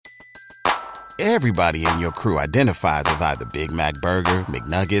Everybody in your crew identifies as either Big Mac Burger,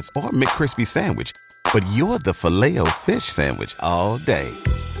 McNuggets, or McCrispy Sandwich. But you're the Filet-O-Fish Sandwich all day.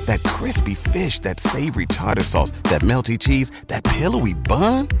 That crispy fish, that savory tartar sauce, that melty cheese, that pillowy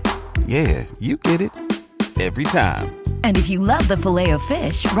bun. Yeah, you get it. Every time. And if you love the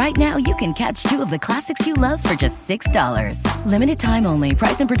Filet-O-Fish, right now you can catch 2 of the classics you love for just $6. Limited time only.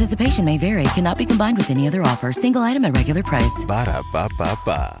 Price and participation may vary. Cannot be combined with any other offer. Single item at regular price.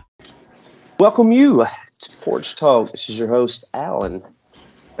 Ba-da-ba-ba-ba. Welcome you to Porch Talk. This is your host, Alan.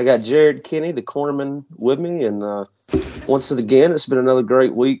 I got Jared Kenney, the cornerman, with me. And once again, it's been another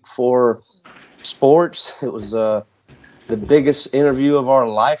great week for sports. It was the biggest interview of our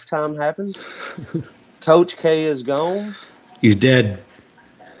lifetime happened. Coach K is gone. He's dead.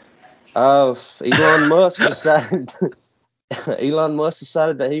 Elon Musk decided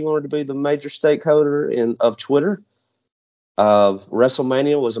that he wanted to be the major stakeholder of Twitter.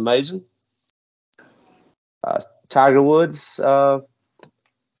 WrestleMania was amazing. Tiger Woods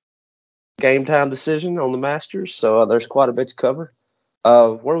game time decision on the Masters. So there's quite a bit to cover.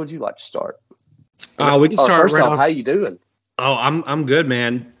 Where would you like to start? We can start first off. How you doing? Oh, I'm good,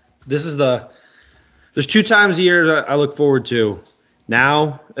 man. There's 2 times a year that I look forward to.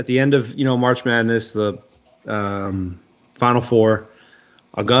 Now, at the end of March Madness, the Final Four,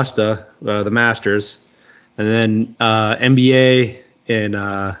 Augusta, the Masters, and then NBA and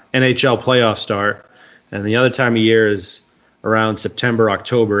NHL playoffs start. And the other time of year is around September,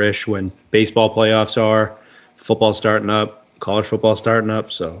 October-ish, when baseball playoffs are, football starting up, college football starting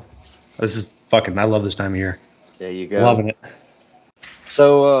up. So this is I love this time of year. There you go. Loving it.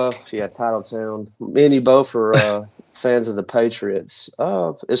 So, Titletown. Me and you both are fans of the Patriots.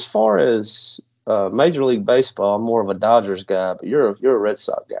 As far as Major League Baseball, I'm more of a Dodgers guy, but you're a Red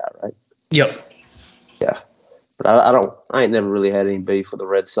Sox guy, right? Yep. Yeah. But I ain't never really had any beef with the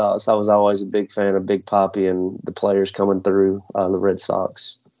Red Sox. I was always a big fan of Big Papi and the players coming through the Red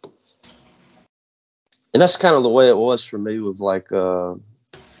Sox. And that's kind of the way it was for me with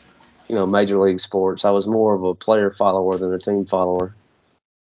Major League sports. I was more of a player follower than a team follower.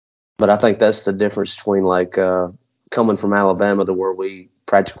 But I think that's the difference between coming from Alabama to where we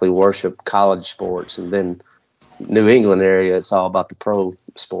practically worship college sports, and then New England area, it's all about the pro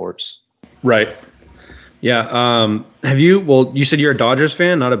sports. Right. Yeah. You said you're a Dodgers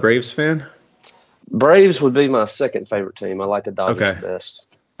fan, not a Braves fan? Braves would be my second favorite team. I like the Dodgers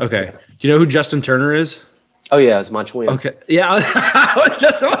best. Okay. Do you know who Justin Turner is? Oh, yeah, it's my twin. Okay. Yeah, I was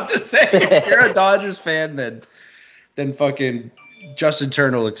just about to say, if you're a Dodgers fan, then fucking Justin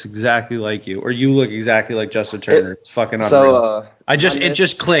Turner looks exactly like you, or you look exactly like Justin Turner. It's fucking unreal. So, it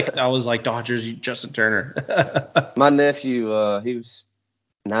just clicked. I was like, Dodgers, Justin Turner. My nephew, he was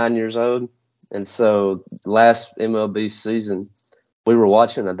 9 years old, and so last MLB season, we were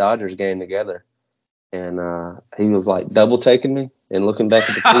watching a Dodgers game together, and he was like double taking me and looking back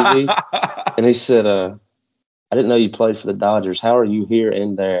at the TV, and he said, "I didn't know you played for the Dodgers. How are you here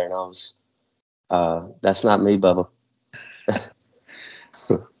and there?" And I was, "That's not me, Bubba."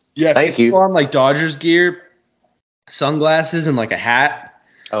 Yeah, thank you. On like Dodgers gear, sunglasses, and like a hat.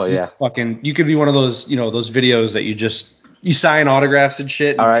 Oh yeah, you could be one of those those videos that you sign autographs and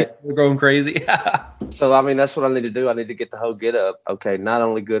shit. And all right, we're going crazy. So I mean, that's what I need to do. I need to get the whole get up. Okay, not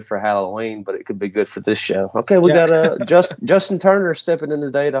only good for Halloween, but it could be good for this show. Okay, we got Justin Turner stepping in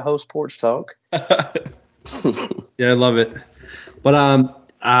today to host Porch Talk. Yeah, I love it. But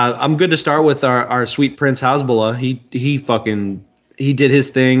I'm good to start with our sweet Prince Hasbullah. He did his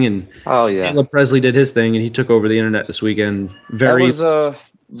thing, and Caleb Presley did his thing, and he took over the internet this weekend. Very sought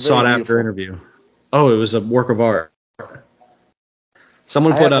after interview. Oh, it was a work of art.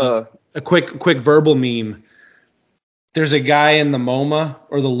 Someone put a quick verbal meme. There's a guy in the MoMA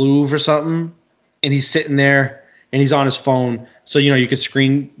or the Louvre or something, and he's sitting there and he's on his phone. So, you could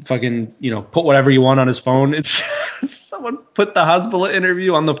put whatever you want on his phone. It's someone put the Hasbullah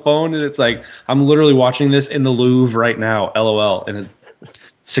interview on the phone, and it's like, I'm literally watching this in the Louvre right now, LOL. And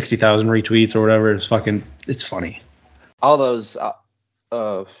 60,000 retweets or whatever. It's funny. All those, I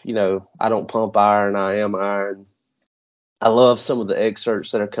don't pump iron, I am iron. I love some of the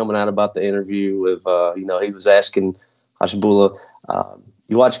excerpts that are coming out about the interview with, he was asking Hasbullah,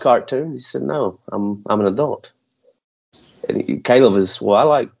 you watch cartoons? He said, no, I'm an adult. And Caleb is, well, I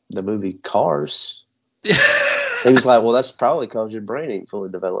like the movie Cars. He was like, well, that's probably because your brain ain't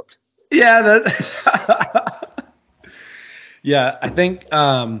fully developed. Yeah, yeah. I think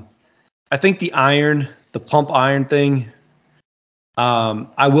the pump iron thing.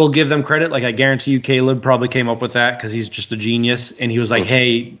 I will give them credit. Like, I guarantee you, Caleb probably came up with that because he's just a genius, and he was like,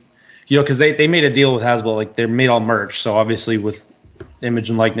 hey, because they made a deal with Hasbro, like they made all merch. So obviously with image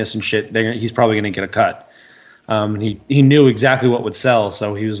and likeness and shit, he's probably going to get a cut. He knew exactly what would sell,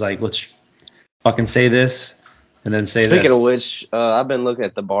 so he was like, let's fucking say this and then say Speaking this. of which, I've been looking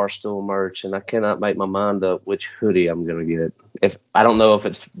at the Barstool merch, and I cannot make my mind up which hoodie I'm going to get. I don't know if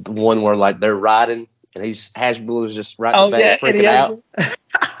it's the one where like they're riding and Hashbull is just right in the back freaking out,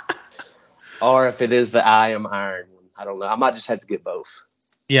 or if it is the I Am Iron one. I don't know. I might just have to get both.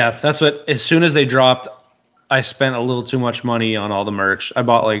 Yeah, that's what. As soon as they dropped, I spent a little too much money on all the merch. I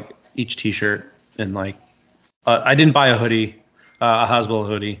bought like each T-shirt and like I didn't buy a hoodie, a Hasbro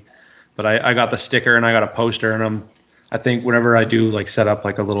hoodie, but I got the sticker and I got a poster, and I think whenever I do like set up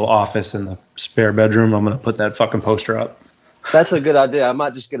like a little office in the spare bedroom, I'm gonna put that fucking poster up. That's a good idea. I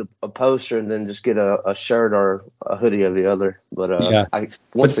might just get a poster and then just get a shirt or a hoodie of the other. But again,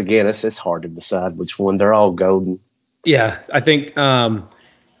 it's hard to decide which one. They're all golden. Yeah, I think, and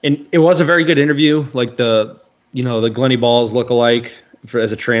it was a very good interview. Like the Glenny Balls lookalike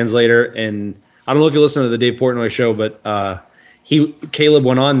as a translator, and I don't know if you listen to the Dave Portnoy show, but Caleb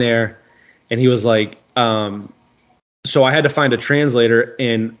went on there, and he was like, so I had to find a translator,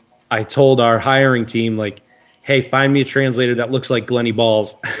 and I told our hiring team like, hey, find me a translator that looks like Glenny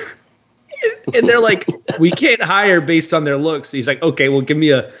Balls. And they're like, we can't hire based on their looks. He's like, okay, well, give me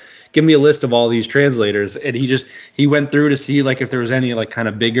a list of all these translators. And he went through to see like if there was any like kind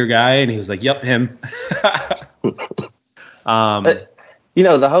of bigger guy, and he was like, yep, him.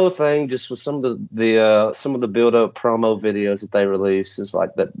 The whole thing, just with some of the build up promo videos that they released, is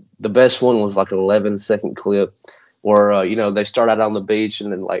like that. The best one was like an 11-second clip where they start out on the beach,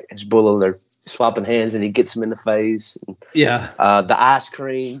 and then like Hezbollah, they're swapping hands, and he gets him in the face. And, the ice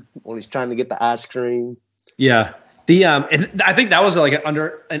cream when he's trying to get the ice cream. Yeah. And I think that was like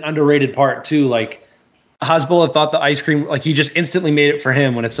an underrated part too. Like Hezbollah thought the ice cream, like he just instantly made it for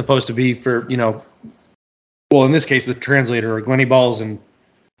him when it's supposed to be for, well, in this case, the translator or Glenny Balls, and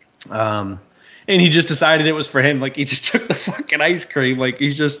he just decided it was for him. Like he just took the fucking ice cream. Like he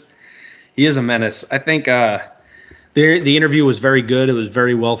is a menace. I think the interview was very good. It was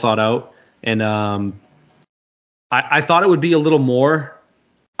very well thought out. And I thought it would be a little more.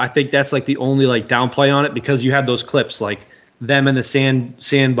 I think that's like the only like downplay on it, because you had those clips like them and the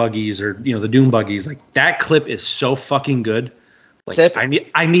sand buggies, or the dune buggies. Like that clip is so fucking good. Like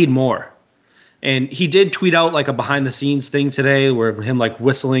I need more. And he did tweet out like a behind the scenes thing today, where him like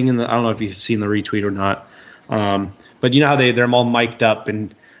whistling I don't know if you've seen the retweet or not. But you know how they're all mic'd up,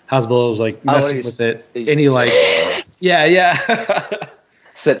 and Hasbro was like messing with it, and he like yeah.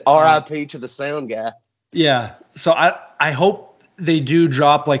 Said R.I.P. to the sound guy. Yeah. So I hope they do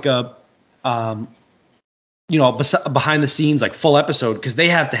drop like a behind the scenes like full episode, because they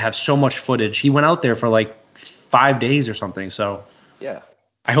have to have so much footage. He went out there for like 5 days or something. So yeah,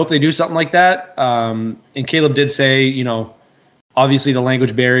 I hope they do something like that. And Caleb did say, obviously the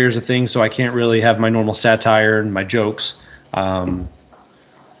language barrier is a thing, so I can't really have my normal satire and my jokes.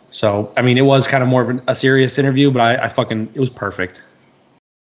 So I mean, it was kind of more of a serious interview, but it was perfect.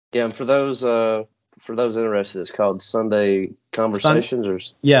 Yeah, and for those interested, it's called Sunday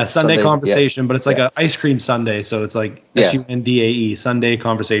Conversations, Sunday Conversation, but it's like a ice cream sundae, so it's like SUNDAE, Sunday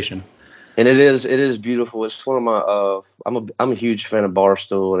Conversation. And it is beautiful. It's one of my I'm a huge fan of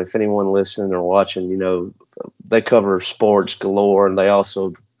Barstool, and if anyone listening or watching, they cover sports galore, and they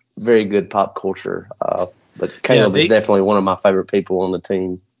also very good pop culture. But Caleb is definitely one of my favorite people on the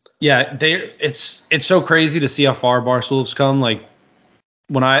team. Yeah, it's so crazy to see how far Barstool's come. Like,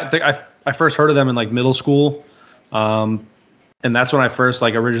 when I think I first heard of them in like middle school, and that's when I first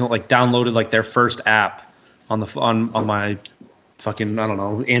like originally like downloaded like their first app on my fucking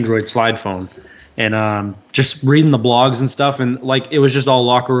Android slide phone, and just reading the blogs and stuff, and like it was just all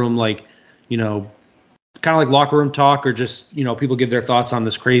locker room, like kind of like locker room talk, or just people give their thoughts on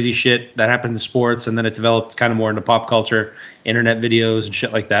this crazy shit that happened in sports, and then it developed kind of more into pop culture, internet videos and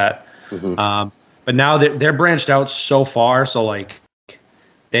shit like that. Mm-hmm. But now they're branched out so far, so like.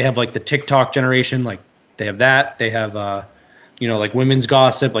 They have like the TikTok generation, like they have that. They have, like women's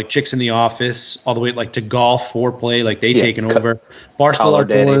gossip, like Chicks in the Office, all the way like to golf, foreplay, like they taken over. Barstool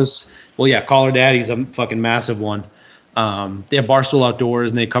Outdoors. Daddy. Well, yeah, Caller Daddy's a fucking massive one. They have Barstool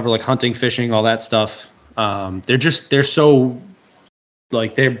Outdoors, and they cover like hunting, fishing, all that stuff. They're so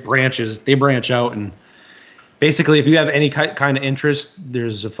like they branch out, and basically if you have any kind of interest,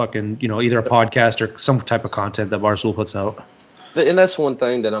 there's a fucking either a podcast or some type of content that Barstool puts out. And that's one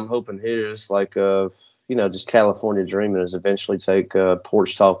thing that I'm hoping here is like, just California dreaming is eventually take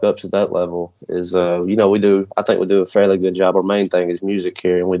Porch Talk up to that level. Is I think we do a fairly good job. Our main thing is music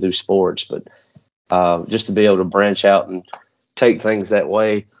here, and we do sports, but just to be able to branch out and take things that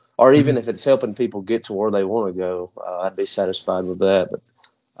way, or even if it's helping people get to where they want to go, I'd be satisfied with that.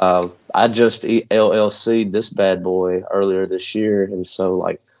 But I just LLC'd this bad boy earlier this year, and so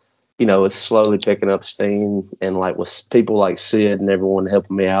like, it's slowly picking up steam, and like with people like Sid and everyone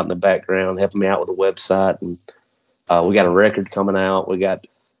helping me out in the background, helping me out with the website, and we got a record coming out. We got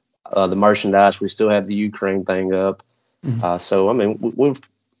the merchandise. We still have the Ukraine thing up. So I mean, we're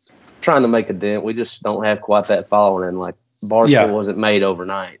trying to make a dent. We just don't have quite that following, and like Barstool wasn't made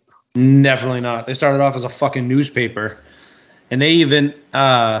overnight. Definitely not. They started off as a fucking newspaper, and they even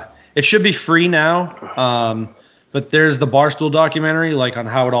it should be free now. But there's the Barstool documentary, like on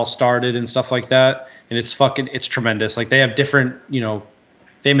how it all started and stuff like that, and it's tremendous. Like they have different,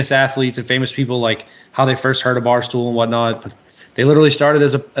 famous athletes and famous people, like how they first heard of Barstool and whatnot. But they literally started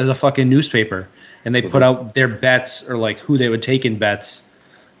as a fucking newspaper, and they put out their bets, or like who they would take in bets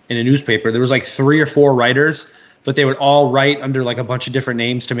in a newspaper. There was like 3 or 4 writers, but they would all write under like a bunch of different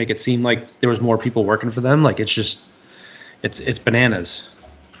names to make it seem like there was more people working for them. Like it's bananas.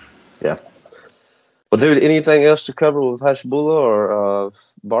 Yeah. Well, dude, anything else to cover with Hashbullah or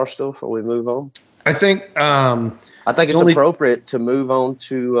Barstool before we move on? I think it's appropriate to move on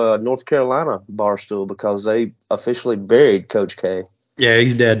to North Carolina Barstool, because they officially buried Coach K. Yeah,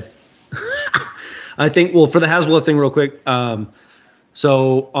 he's dead. I think, well, for the Hasbullah thing real quick,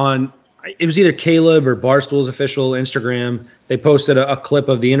 so it was either Caleb or Barstool's official Instagram, they posted a clip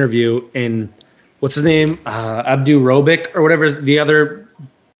of the interview, and what's his name? Abdu Robic or whatever is the other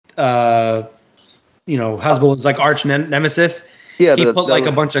Hasbullah's like arch nemesis. Yeah, he put like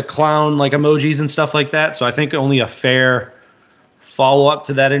a bunch of clown like emojis and stuff like that. So I think only a fair follow up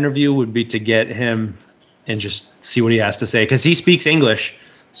to that interview would be to get him and just see what he has to say, because he speaks English.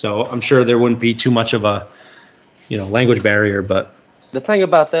 So I'm sure there wouldn't be too much of a language barrier. But the thing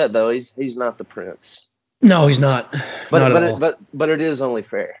about that though, he's not the prince. No, he's not. But it is only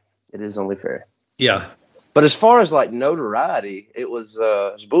fair. It is only fair. Yeah. But as far as like notoriety, it was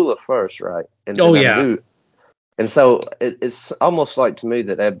Hashbullah first, right? And Abdu. And so it's almost like to me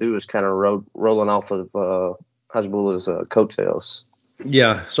that Abdu is kind of rolling off of Hashbullah's coattails.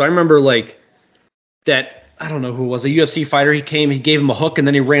 Yeah. So I remember like that. I don't know who it was, a UFC fighter. He came, he gave him a hook, and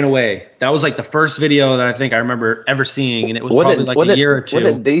then he ran away. That was like the first video that I think I remember ever seeing, and it was probably like a year or two.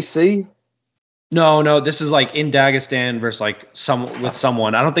 Was it DC? No, this is like in Dagestan versus like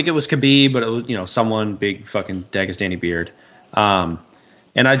someone. I don't think it was Khabib, but it was someone big fucking Dagestani beard.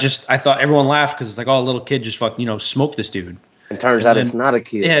 And I thought everyone laughed because it's like, oh, a little kid just fucking smoked this dude. And turns out it's not a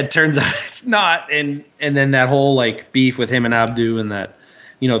kid. Yeah, it turns out it's not. And then that whole like beef with him and Abdu, and that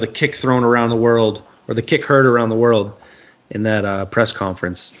the kick thrown around the world, or the kick heard around the world in that press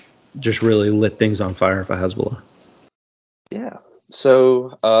conference, just really lit things on fire for Hezbollah. Yeah.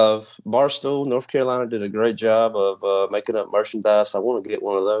 So Barstool, North Carolina did a great job of making up merchandise. I want to get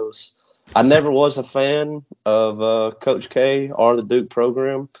one of those. I never was a fan of Coach K or the Duke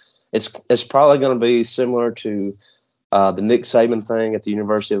program. It's probably going to be similar to the Nick Saban thing at the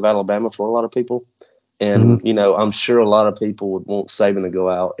University of Alabama for a lot of people. And, I'm sure a lot of people would want Saban to go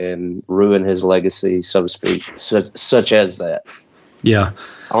out and ruin his legacy, so to speak, such as that. Yeah.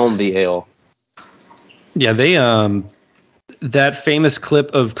 On the L. Yeah, they that famous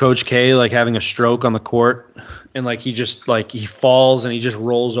clip of Coach K like having a stroke on the court, and like he just like he falls and he just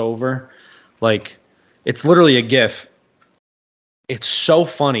rolls over. Like it's literally a GIF. It's so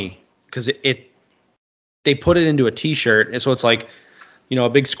funny because they put it into a T-shirt, and so it's like a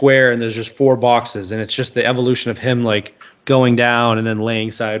big square, and there's just 4 boxes, and it's just the evolution of him like going down and then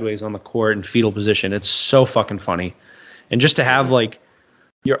laying sideways on the court in fetal position. It's so fucking funny, and just to have like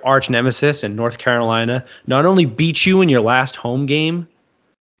your arch nemesis in North Carolina not only beat you in your last home game,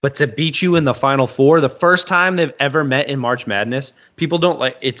 but to beat you in the Final Four, the first time they've ever met in March Madness. People don't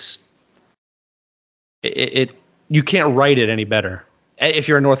like it. You can't write it any better. If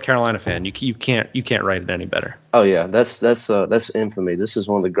you're a North Carolina fan, you can't write it any better. Oh yeah, that's infamy. This is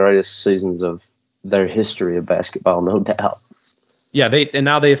one of the greatest seasons of their history of basketball, no doubt. Yeah,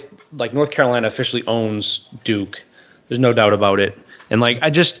 they've like North Carolina officially owns Duke. There's no doubt about it. And like I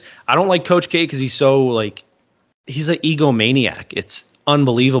don't like Coach K because he's so like he's an egomaniac. It's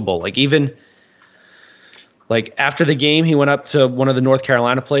unbelievable. Like even like after the game, he went up to one of the North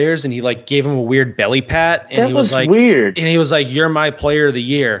Carolina players and he like gave him a weird belly pat. And that was like weird. And he was like, "You're my player of the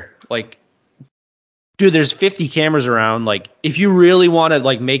year." Like, dude, there's 50 cameras around. Like, if you really want to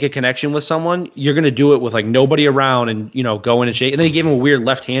like make a connection with someone, you're gonna do it with like nobody around and go in and shake. And then he gave him a weird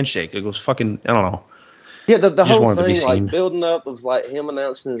left handshake. It was fucking, I don't know. Yeah, the whole thing, like building up of like him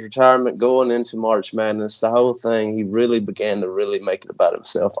announcing his retirement, going into March Madness, the whole thing, he really began to really make it about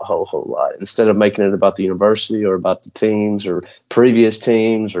himself a whole lot instead of making it about the university or about the teams or previous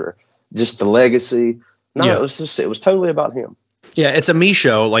teams or just the legacy. No, yeah. It was totally about him. Yeah, it's a me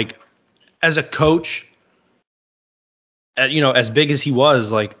show. Like, as a coach, as big as he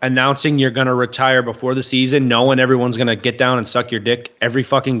was, like announcing you're going to retire before the season, knowing everyone's going to get down and suck your dick every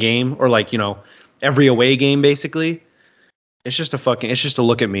fucking game, or like, every away game, basically. It's just a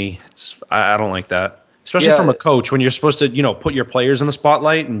look at me. I don't like that. Especially from a coach when you're supposed to, put your players in the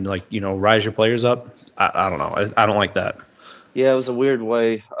spotlight and like, rise your players up. I don't know. I don't like that. Yeah, it was a weird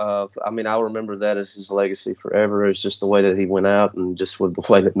way of, I'll remember that as his legacy forever. It's just the way that he went out and just with the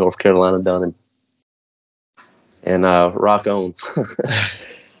way that North Carolina done him. And rock on.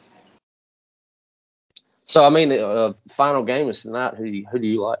 So, final game is tonight. Who do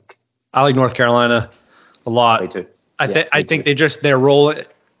you like? I like North Carolina a lot. Me too. I think they're rolling.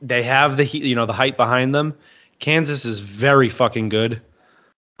 They have the height behind them. Kansas is very fucking good.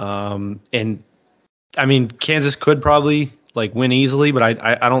 And Kansas could probably like win easily, but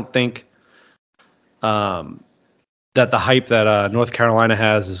I don't think that the hype that North Carolina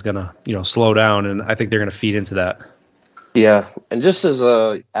has is gonna slow down, and I think they're gonna feed into that. Yeah, and just as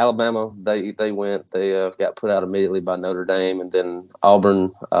Alabama, they got put out immediately by Notre Dame, and then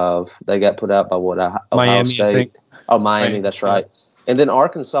Auburn, they got put out by Ohio Miami, State. I think. Oh, Miami, that's right. And then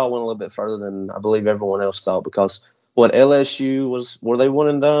Arkansas went a little bit further than I believe everyone else thought, because LSU were they one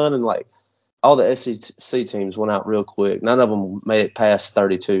and done, and like all the SEC teams went out real quick. None of them made it past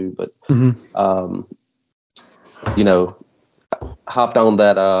 32, but hopped on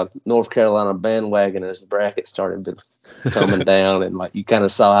that North Carolina bandwagon as the bracket started coming down, and like you kind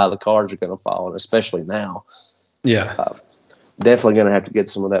of saw how the cards are going to fall, and especially now. Yeah, definitely going to have to get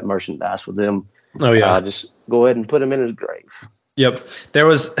some of that merchandise with them. Oh yeah, just go ahead and put him in his grave. Yep, there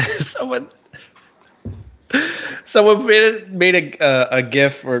was someone made a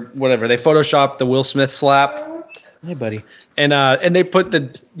GIF or whatever. They photoshopped the Will Smith slap. Hey, buddy, and they put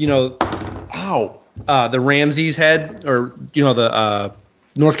the the Ramsey's head, or the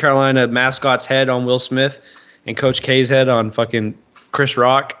North Carolina mascot's head on Will Smith, and Coach K's head on fucking Chris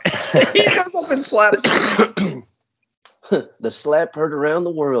Rock. He goes up and slaps. The slap heard around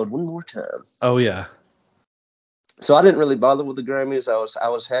the world one more time. Oh yeah. So I didn't really bother with the Grammys. I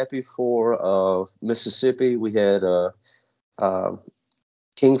was happy for Mississippi. We had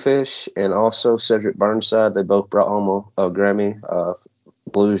Kingfish and also Cedric Burnside. They both brought home a Grammy,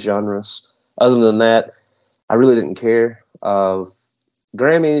 blues genres. Other than that, I really didn't care.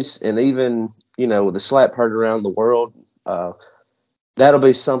 Grammys, and even, the slap heard around the world, that'll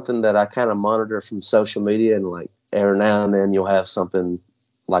be something that I kind of monitor from social media, and like every now and then you'll have something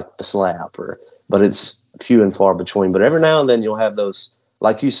like the slap, but it's few and far between. But every now and then you'll have those,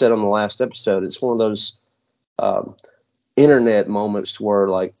 like you said on the last episode, it's one of those internet moments where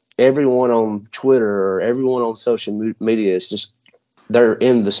like everyone on Twitter or everyone on social media is just, they're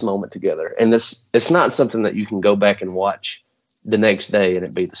in this moment together, and it's not something that you can go back and watch the next day and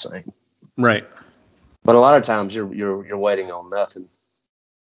it be the same. Right. But a lot of times you're waiting on nothing.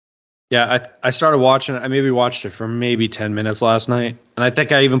 Yeah, I started watching it. I maybe watched it for maybe 10 minutes last night, and I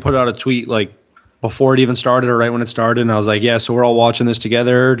think I even put out a tweet like before it even started or right when it started, and I was like, yeah, so we're all watching this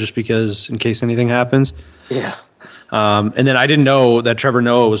together just because in case anything happens. Yeah. And then I didn't know that Trevor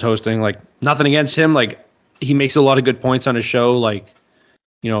Noah was hosting. Like, nothing against him. Like, he makes a lot of good points on his show, like,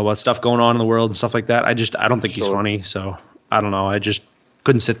 about stuff going on in the world and stuff like that. I don't think he's funny, so I don't know. I just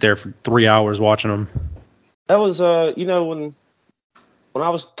couldn't sit there for 3 hours watching him. That was, when I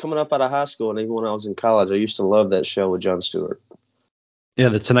was coming up out of high school and even when I was in college, I used to love that show with Jon Stewart. Yeah,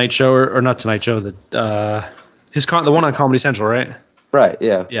 the Tonight Show, or not Tonight Show, the one on Comedy Central, right? Right,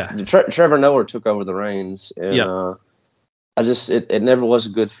 yeah. Yeah. Trevor Noah took over the reins, and it never was a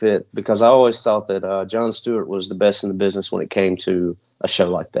good fit, because I always thought that Jon Stewart was the best in the business when it came to a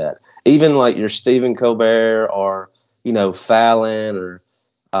show like that. Even like your Stephen Colbert or, Fallon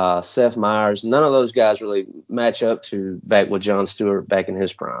or Seth Meyers, none of those guys really match up to back with Jon Stewart back in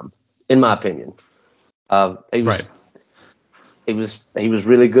his prime, in my opinion. He was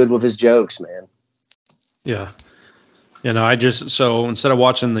really good with his jokes, man. Yeah. So instead of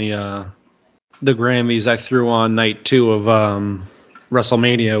watching the Grammys, I threw on night 2 of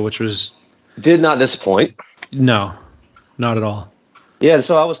WrestleMania, which did not disappoint. No, not at all. Yeah,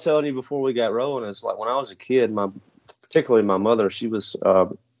 so I was telling you before we got rolling, it's like when I was a kid, particularly my mother, she was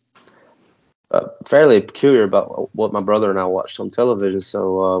fairly peculiar about what my brother and I watched on television.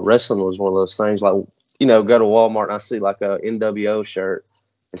 So wrestling was one of those things, like, go to Walmart and I see like a NWO shirt,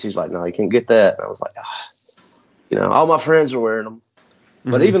 And she's like, no, you can't get that. And I was like, all my friends are wearing them.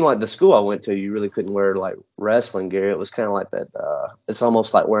 But even like the school I went to, you really couldn't wear like wrestling gear. It was kind of like that. It's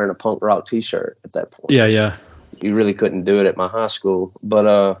almost like wearing a punk rock T-shirt at that point. Yeah. You really couldn't do it at my high school.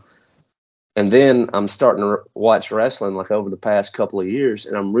 But and then I'm starting to watch wrestling like over the past couple of years,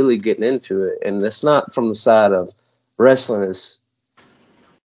 and I'm really getting into it. And it's not from the side of wrestling is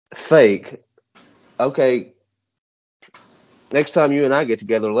fake. Okay, next time you and I get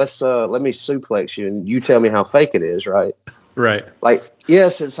together, let me suplex you, and you tell me how fake it is, right? Right. Like,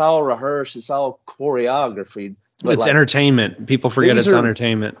 yes, it's all rehearsed, it's all choreography. But it's entertainment. People forget it's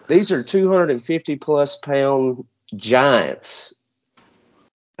entertainment. These are 250-plus pound giants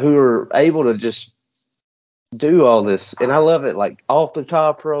who are able to just do all this. And I love it, like off the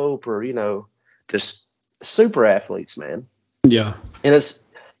top rope or, just super athletes, man. Yeah. And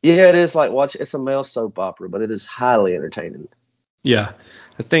it is like it's a male soap opera, but it is highly entertaining. Yeah.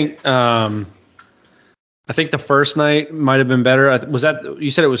 I think the first night might have been better. Was that, you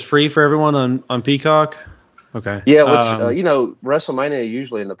said it was free for everyone on Peacock? Okay. Yeah, which WrestleMania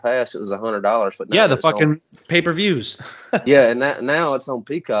usually in the past it was $100, but now the fucking pay-per-views. Yeah, and now it's on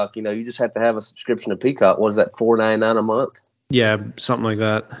Peacock. You just have to have a subscription to Peacock. What is that, $4.99 a month? Yeah, something like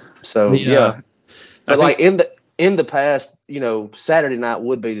that. So yeah, but like in the past, Saturday night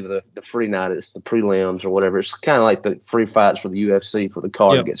would be the free night. It's the prelims or whatever. It's kind of like the free fights for the UFC for the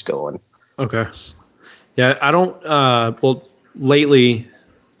card gets going. Okay. Yeah, I don't. Well, lately,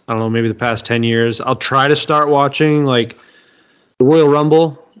 I don't know, maybe the past 10 years, I'll try to start watching like the Royal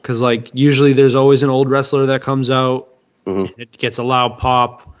Rumble because like usually there's always an old wrestler that comes out. Mm-hmm. It gets a loud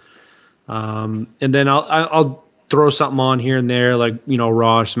pop, and then I'll throw something on here and there like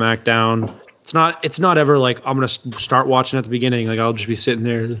Raw, SmackDown. It's not ever like I'm gonna start watching at the beginning. Like I'll just be sitting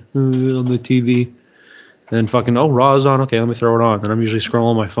there on the TV, and then fucking Raw is on. Okay, let me throw it on. And I'm usually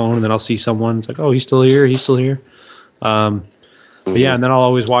scrolling my phone, and then I'll see someone. It's like, oh, he's still here. But yeah, and then I'll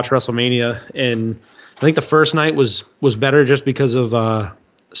always watch WrestleMania, and I think the first night was better just because of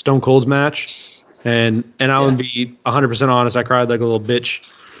Stone Cold's match, and I would be 100% honest, I cried like a little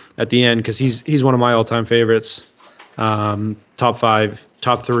bitch at the end because he's one of my all-time favorites, top 5,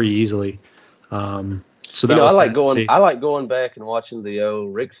 top 3 easily. So that was I like going back and watching the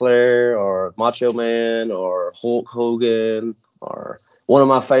Ric Flair or Macho Man or Hulk Hogan or one of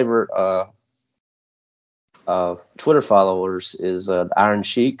my favorite Twitter followers is the Iron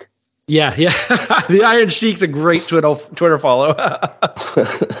Sheik. Yeah. The Iron Sheik's a great Twitter follow.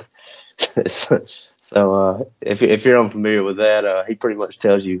 So if you're unfamiliar with that, he pretty much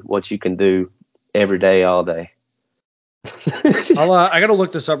tells you what you can do every day, all day. I gotta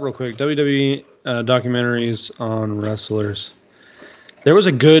look this up real quick. WWE documentaries on wrestlers. There was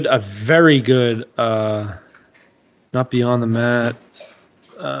a very good, not Beyond the Mat.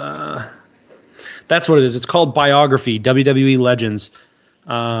 That's what it is. It's called Biography, WWE Legends.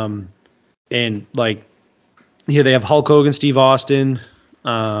 And like here they have Hulk Hogan, Steve Austin.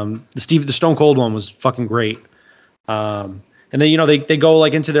 The Stone Cold one was fucking great. And then they go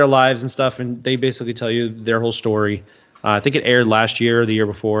like into their lives and stuff, and they basically tell you their whole story. I think it aired last year or the year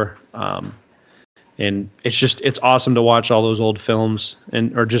before. And it's awesome to watch all those old films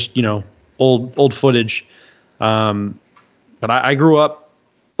or just old footage. But I grew up.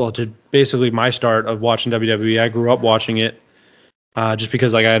 Well, to basically my start of watching WWE, I grew up watching it just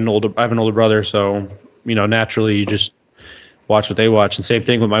because like I have an older brother, so naturally you just watch what they watch. And same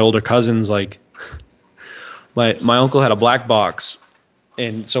thing with my older cousins. Like my uncle had a black box,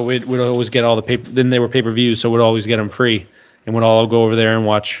 and so we'd always get all the paper. Then they were pay-per-views, so we'd always get them free, and we'd all go over there and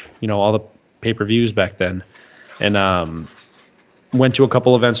watch all the pay-per-views back then. And went to a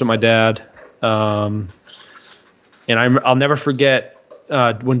couple events with my dad, and I'll never forget.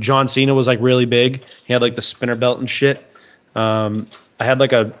 When John Cena was like really big, he had like the spinner belt and shit. I had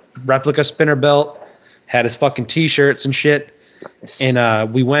like a replica spinner belt, had his fucking t-shirts and shit. Nice.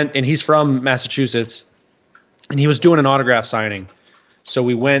 And we went, and he's from Massachusetts, and he was doing an autograph signing. So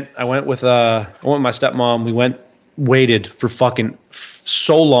I went with my stepmom. We waited for fucking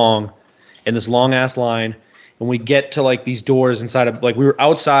so long in this long ass line. And we get to like these doors inside of like, we were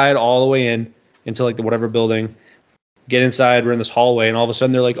outside all the way into like the whatever building. Get inside, we're in this hallway, and all of a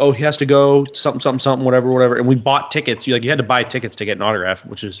sudden they're like, oh, he has to go something, whatever. And we bought tickets. You had to buy tickets to get an autograph,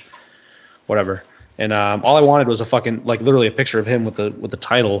 which is whatever. And all I wanted was a fucking, like, literally a picture of him with the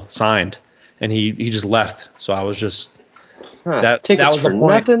title signed. And he just left. So I was just that was the point.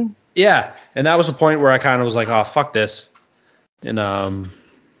 Nothing? Yeah. And that was the point where I kind of was like, oh, fuck this. And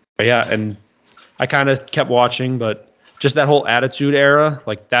but yeah, and I kind of kept watching, but just that whole Attitude Era,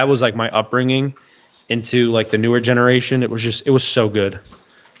 like that was like my upbringing into like the newer generation. It was so good.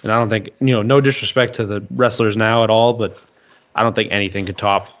 And I don't think, no disrespect to the wrestlers now at all, but I don't think anything could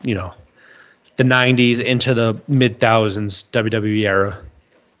top, the 90s into the mid-thousands WWE era.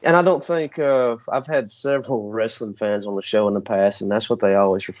 And I don't think I've had several wrestling fans on the show in the past, and that's what they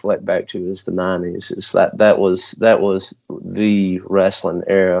always reflect back to is the 90s. Is that was the wrestling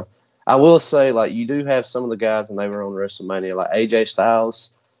era. I will say, like, you do have some of the guys, and they were on WrestleMania, like AJ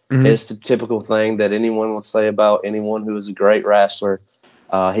Styles. Mm-hmm. Is the typical thing that anyone would say about anyone who is a great wrestler.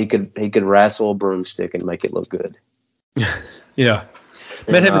 He could wrestle a broomstick and make it look good. Yeah,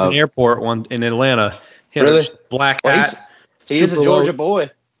 met him in the airport in Atlanta. He had a black hat. He is a Georgia boy.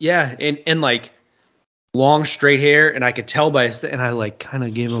 Yeah, and like long straight hair, and I could tell by his and I like kind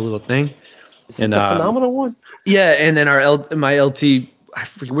of gave him a little thing. And a phenomenal one. Yeah, and then my LT, we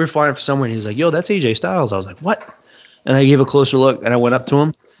were flying for somewhere, and he's like, "Yo, that's AJ Styles." I was like, "What?" And I gave a closer look, and I went up to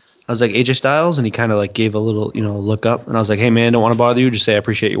him. I was like, "AJ Styles," and he kind of like gave a little, look up, and I was like, "Hey man, don't want to bother you. Just say I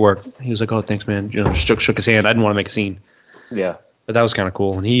appreciate your work." He was like, "Oh, thanks, man." Just shook his hand. I didn't want to make a scene. Yeah, but that was kind of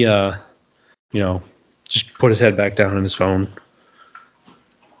cool, and he, just put his head back down on his phone.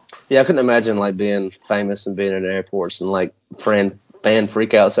 Yeah, I couldn't imagine like being famous and being in airports and like fan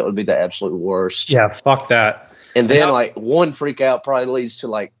freakouts. That would be the absolute worst. Yeah, fuck that. And then like one freakout probably leads to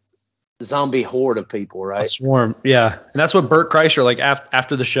like zombie horde of people, right? A swarm. Yeah, and that's what Bert Kreischer like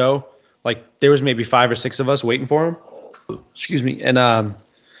after the show. Like there was maybe 5 or 6 of us waiting for him. Excuse me, and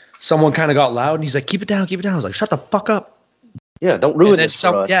someone kind of got loud, and he's like, "Keep it down, keep it down." I was like, "Shut the fuck up." Yeah, don't ruin this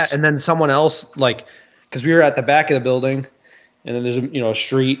for us. Yeah, and then someone else like because we were at the back of the building. And then there's a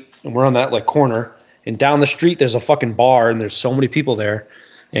street, and we're on that like corner. And down the street there's a fucking bar, and there's so many people there.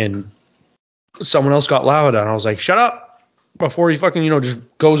 And someone else got loud, and I was like, "Shut up!" Before he fucking just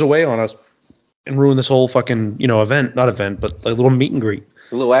goes away on us and ruin this whole fucking event, not event, but like a little meet and greet,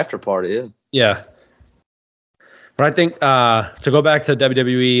 a little after party, yeah. Yeah. But I think to go back to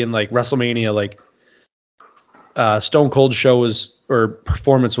WWE and like WrestleMania, like Stone Cold's show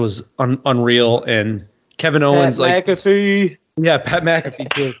performance was unreal, and Kevin Owens Pat McAfee. Yeah, Pat McAfee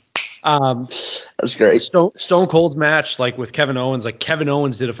too. That's great. Stone Cold's match, like with Kevin Owens, like Kevin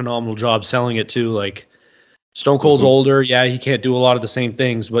Owens did a phenomenal job selling it too. Like Stone Cold's older, yeah, he can't do a lot of the same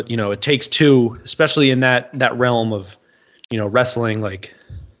things, but it takes two, especially in that realm of wrestling. Like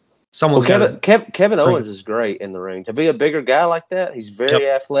someone's Kevin Owens is great in the ring. To be a bigger guy like that, he's very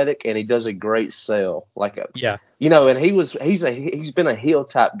athletic and he does a great sell. And he's been a heel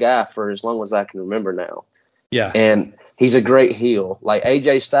type guy for as long as I can remember now. Yeah. And he's a great heel. Like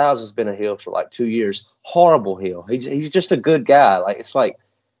AJ Styles has been a heel for like 2 years. Horrible heel. He's just a good guy. Like it's like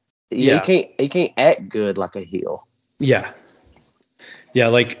he can't act good like a heel. Yeah. Yeah,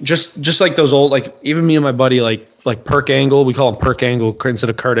 like just like those old, like even me and my buddy, like Perk Angle, we call him Perk Angle instead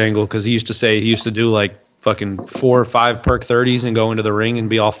of Kurt Angle, because he used to do like fucking 4 or 5 Perk 30s and go into the ring and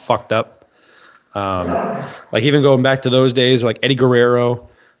be all fucked up. Like even going back to those days, like Eddie Guerrero,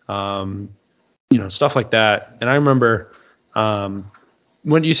 stuff like that. And I remember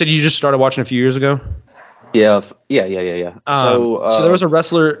when you said you just started watching a few years ago. Yeah. So there was a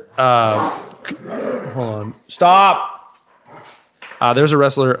wrestler. Hold on, stop. There was a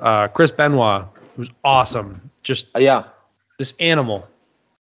wrestler, Chris Benoit, who was awesome. Just this animal.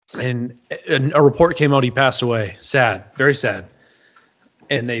 And a report came out he passed away. Sad, very sad.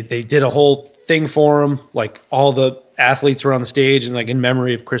 And they did a whole thing for him. Like all the athletes were on the stage and like in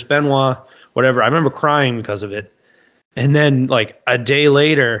memory of Chris Benoit, whatever. I remember crying because of it. And then like a day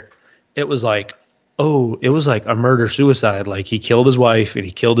later, it was like a murder-suicide. Like he killed his wife and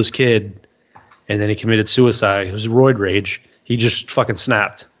he killed his kid. And then he committed suicide. It was roid rage. He just fucking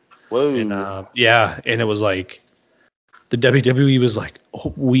snapped. Whoa. And and it was like the WWE was like,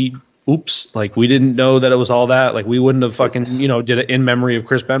 oops, like we didn't know that it was all that. Like we wouldn't have fucking, did it in memory of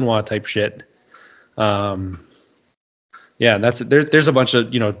Chris Benoit type shit. And there's a bunch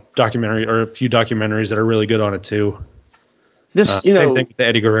of, documentary or a few documentaries that are really good on it too. Same thing with the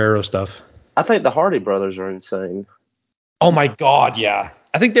Eddie Guerrero stuff. I think the Hardy brothers are insane. Oh my God. Yeah.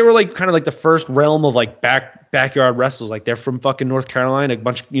 I think they were like kind of like the first realm of like backyard wrestlers. Like they're from fucking North Carolina, a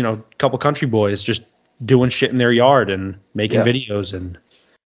bunch, couple country boys just doing shit in their yard and making videos, and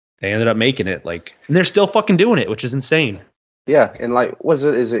they ended up making it. Like, and they're still fucking doing it, which is insane. Yeah, and like,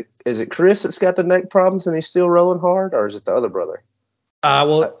 is it Chris that's got the neck problems and he's still rolling hard, or is it the other brother?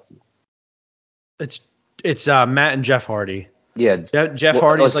 It's Matt and Jeff Hardy. Yeah, Jeff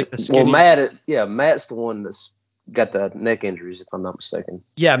Hardy is like the skinny. Well, Matt's the one that's got the neck injuries, if I'm not mistaken.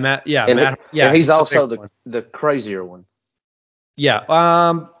 Yeah, Matt. Yeah, and he's also the crazier one.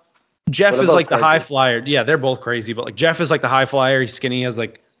 Yeah. Jeff is like the high flyer. Yeah, they're both crazy, but like Jeff is like the high flyer. He's skinny. He has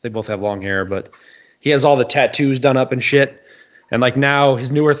like, they both have long hair, but he has all the tattoos done up and shit. And like now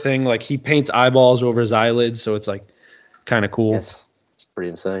his newer thing, like he paints eyeballs over his eyelids, so it's like kind of cool. Yes, it's pretty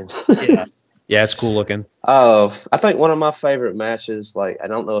insane. Yeah, it's cool looking. I think one of my favorite matches, like I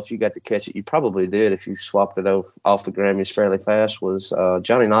don't know if you got to catch it, you probably did if you swapped it off the Grammys fairly fast, was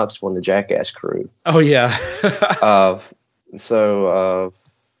Johnny Knox won the Jackass crew. Oh yeah.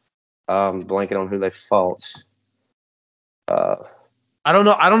 I'm blanking on who they fought. I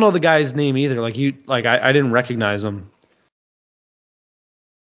don't know the guy's name either. I didn't recognize him.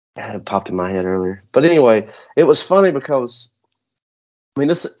 It popped in my head earlier. But anyway, it was funny because I mean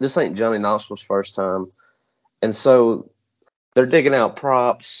this ain't Johnny Knoxville's first time. And so they're digging out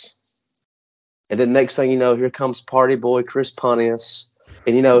props. And then next thing you know, here comes party boy Chris Pontius.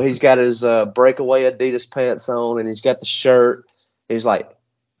 And you know, he's got his breakaway Adidas pants on and he's got the shirt. He's like,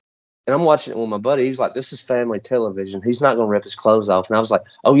 and I'm watching it with my buddy. He's like, this is family television. He's not going to rip his clothes off. And I was like,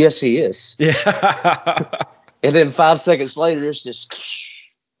 oh, yes, he is. Yeah. And then 5 seconds later, it's just.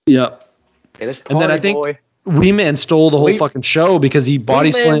 Yep. And then I think Wee Man stole the whole fucking show because he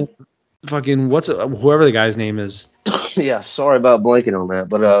body slammed fucking whoever the guy's name is. Yeah, sorry about blanking on that.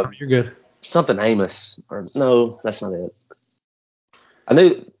 But you're good. Something Amos. Or no, that's not it. I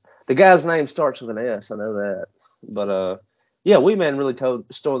knew the guy's name starts with an S. I know that. But yeah, Wee Man really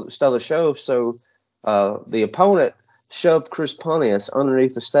stole the show. So the opponent shoved Chris Pontius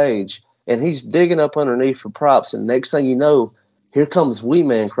underneath the stage, and he's digging up underneath for props. And next thing you know, here comes Wee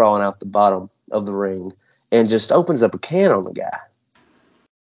Man crawling out the bottom of the ring and just opens up a can on the guy.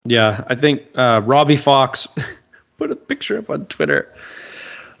 Yeah, I think Robbie Fox put a picture up on Twitter.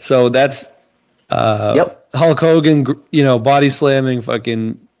 So that's Hulk Hogan, body slamming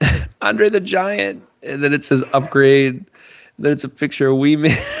fucking Andre the Giant, and then it says upgrade. Then it's a picture of Wee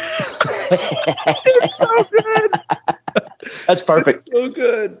Man. It's so good. That's perfect. It's so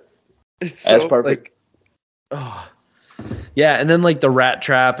good. That's perfect. Yeah, and then like the rat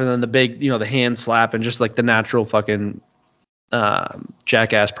trap, and then the big, the hand slap, and just like the natural fucking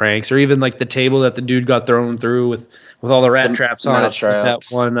jackass pranks, or even like the table that the dude got thrown through with all the rat traps on it. That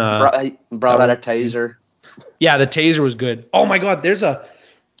one brought out a taser. Yeah, the taser was good. Oh my god,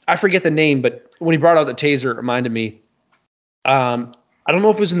 I forget the name, but when he brought out the taser, it reminded me. I don't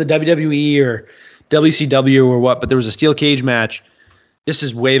know if it was in the WWE or WCW or what, but there was a steel cage match. This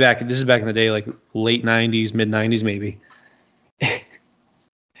is back in the day, like late 90s, mid 90s maybe.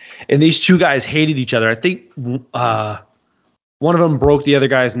 And these two guys hated each other. I think one of them broke the other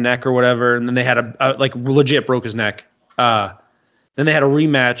guy's neck or whatever, and then they had like legit broke his neck. Then they had a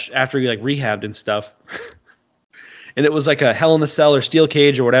rematch after he like rehabbed and stuff. And it was like a Hell in the Cell or steel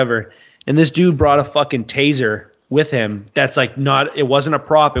cage or whatever. And this dude brought a fucking taser with him. That's like it wasn't a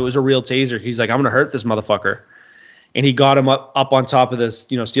prop. It was a real taser. He's like, I'm going to hurt this motherfucker. And he got him up on top of this,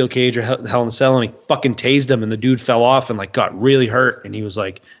 steel cage or Hell in the Cell, and he fucking tased him, and the dude fell off and like got really hurt. And he was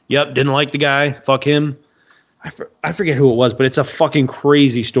like, yep, didn't like the guy. Fuck him. I forget who it was, but it's a fucking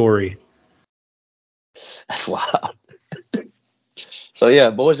crazy story. That's wild. So yeah,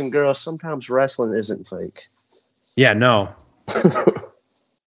 boys and girls, sometimes wrestling isn't fake. Yeah, no.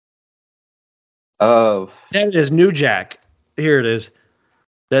 That it is New Jack. Here it is.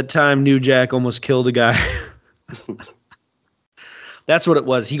 That time New Jack almost killed a guy. That's what it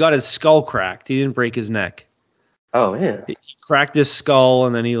was. He got his skull cracked. He didn't break his neck. Oh, yeah. He cracked his skull,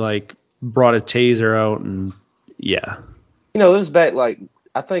 and then he like brought a taser out, and yeah. It was back like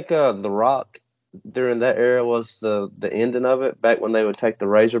I think The Rock during that era was the ending of it. Back when they would take the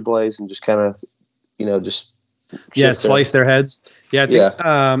razor blades and just kind of, just slice their heads. Yeah, I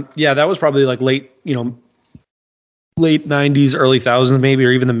think, that was probably like late 90s, early thousands, maybe,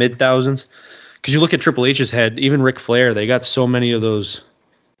 or even the mid thousands. Because you look at Triple H's head, even Ric Flair, they got so many of those,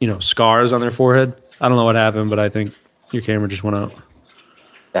 scars on their forehead. I don't know what happened, but I think your camera just went out.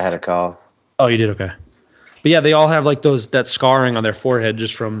 I had a call. Oh, you did? Okay. But yeah, they all have like that scarring on their forehead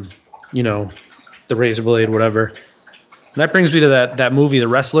just from, the razor blade, whatever. And that brings me to that movie, The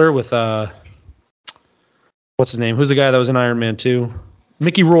Wrestler, with what's his name? Who's the guy that was in Iron Man 2?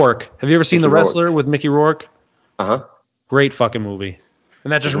 Mickey Rourke. Have you ever seen The Wrestler with Mickey Rourke? Uh-huh. Great fucking movie.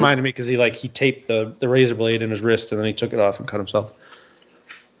 And that just reminded me because he taped the razor blade in his wrist and then he took it off and cut himself.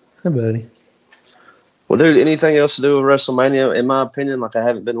 Hi, buddy. Well, there anything else to do with WrestleMania? In my opinion, like I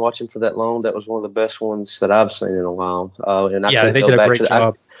haven't been watching for that long. That was one of the best ones that I've seen in a while. And I they did a great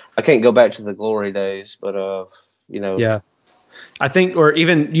job. I can't go back to the glory days, but Yeah, I think, or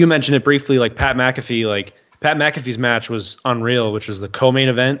even you mentioned it briefly, like Pat McAfee. Like Pat McAfee's match was unreal, which was the co-main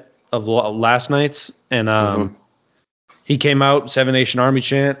event of last night's, and he came out, Seven Nation Army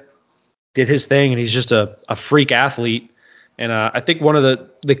chant, did his thing, and he's just a freak athlete. And I think one of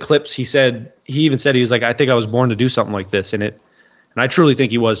the clips he even said he was like, I think I was born to do something like this, and And I truly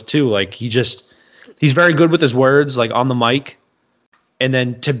think he was too. Like he's very good with his words, like on the mic. And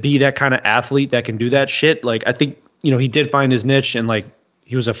then to be that kind of athlete that can do that shit, like I think, he did find his niche, and like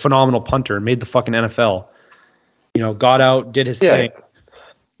he was a phenomenal punter, made the fucking NFL. Got out, did his thing.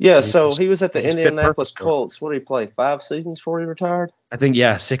 Yeah, so he was at the Indianapolis Colts. What did he play? 5 seasons before he retired? I think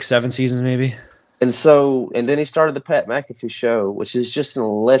 6, 7 seasons maybe. And then he started the Pat McAfee show, which is just an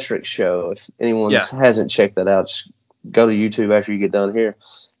electric show. If anyone hasn't checked that out, just go to YouTube after you get done here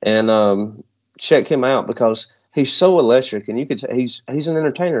and check him out, because he's so electric, and you could he's an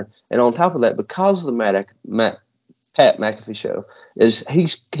entertainer. And on top of that, because of the Pat McAfee show,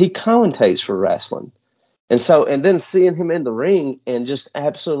 he commentates for wrestling. And then seeing him in the ring and just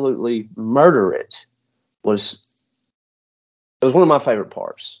absolutely murder it was one of my favorite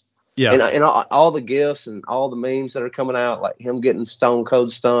parts. Yeah. And all the gifs and all the memes that are coming out, like him getting Stone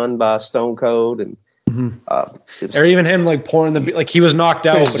Cold stunned by Stone Cold, and or even him like pouring the beer, like he was knocked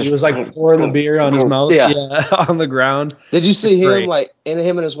out, but he was like pouring the beer on his mouth, on the ground. Did you see him like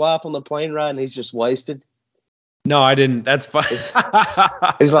him and his wife on the plane ride, and he's just wasted? No, I didn't. That's fine.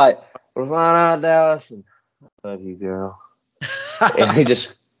 He's like, "We're flying out of Dallas, and I love you, girl." And he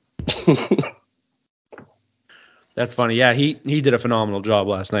just. That's funny. Yeah, he did a phenomenal job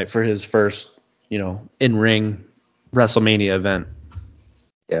last night for his first, in-ring WrestleMania event.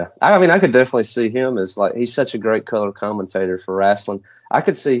 Yeah. I mean, I could definitely see him as like, he's such a great color commentator for wrestling. I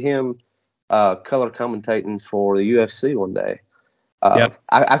could see him color commentating for the UFC one day.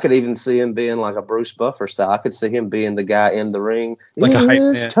 I could even see him being like a Bruce Buffer style. I could see him being the guy in the ring. Like a hype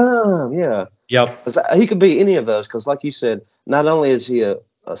man. Time. Yeah. Yep. He could be any of those, because like you said, not only is he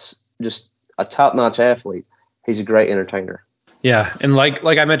just a top-notch athlete, he's a great entertainer. Yeah, and like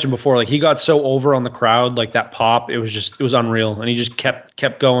I mentioned before, like he got so over on the crowd, like that pop, it was unreal, and he just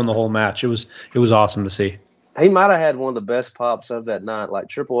kept going the whole match. It was awesome to see. He might have had one of the best pops of that night, like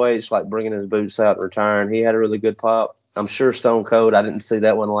Triple H, like bringing his boots out and retiring. He had a really good pop. I'm sure Stone Cold, I didn't see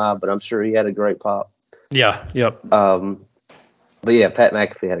that one live, but I'm sure he had a great pop. Yeah, yep. But yeah, Pat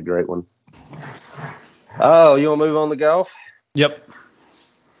McAfee had a great one. Oh, you want to move on to golf? Yep.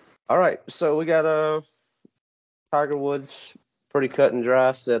 All right, so we got Tiger Woods, pretty cut and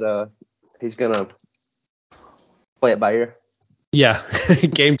dry, said he's going to play it by ear. Yeah,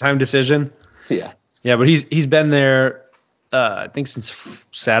 game time decision. Yeah. Yeah, but he's been there, I think since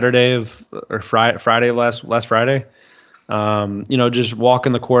Friday of last Friday. Just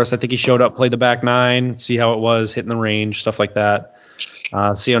walking the course. I think he showed up, played the back 9, see how it was, hitting the range, stuff like that.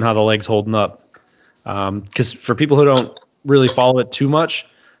 Seeing how the leg's holding up. Because for people who don't really follow it too much,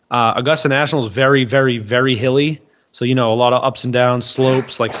 Augusta National is very, very, very hilly. So, a lot of ups and downs,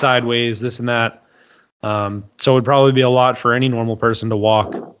 slopes, like sideways, this and that. So it would probably be a lot for any normal person to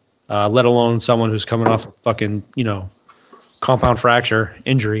walk, let alone someone who's coming off a fucking, compound fracture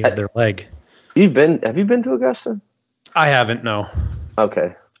injury of their leg. Have you been to Augusta? I haven't, no.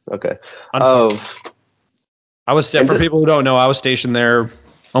 Okay. Oh. For people who don't know, I was stationed there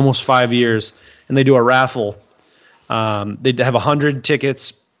almost 5 years, and they do a raffle. They have 100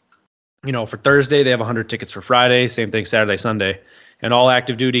 tickets. For Thursday, they have 100 tickets for Friday. Same thing, Saturday, Sunday. And all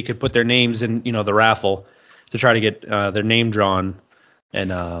active duty could put their names in, the raffle to try to get their name drawn.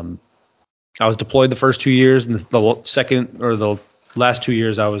 And I was deployed the first 2 years, and the second or the last 2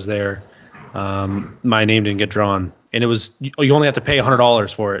 years I was there, my name didn't get drawn. And you only have to pay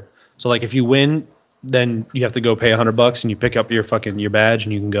 $100 for it. So like if you win, then you have to go pay $100 and you pick up your badge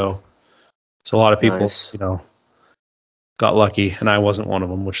and you can go. So a lot of people, nice. Got lucky, and I wasn't one of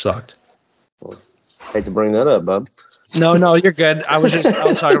them, which sucked. Hate to bring that up, bub. No, you're good. I was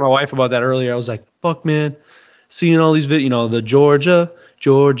talking to my wife about that earlier. I was like, fuck, man. Seeing all these the Georgia,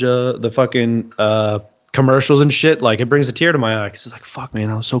 the fucking commercials and shit, like it brings a tear to my eye. Cause it's like, fuck, man,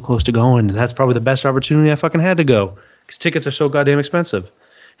 I was so close to going, and that's probably the best opportunity I fucking had to go. Because tickets are so goddamn expensive.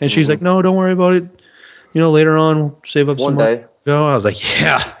 And she's like, no, don't worry about it. Later on, we'll save up some money. Go. I was like,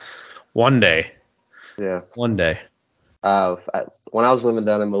 yeah, one day. Yeah. One day. When I was living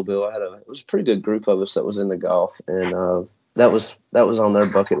down in Mobile, it was a pretty good group of us that was into golf, and that was on their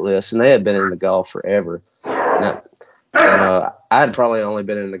bucket list, and they had been into golf forever. And I had probably only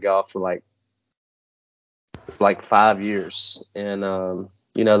been into golf for like 5 years, and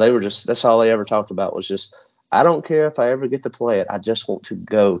they were just, that's all they ever talked about was just, I don't care if I ever get to play it, I just want to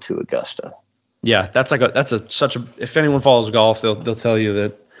go to Augusta. Yeah, if anyone follows golf, they'll tell you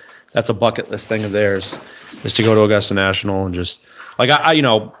that that's a bucket list thing of theirs, is to go to Augusta National and just like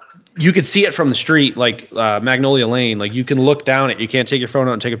you could see it from the street, like Magnolia Lane. Like you can look down it. You can't take your phone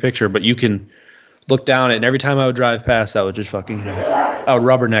out and take a picture, but you can look down it. And every time I would drive past, I would just fucking I would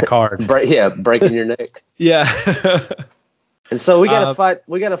rubberneck hard. Breaking your neck. Yeah. And so we got to fight.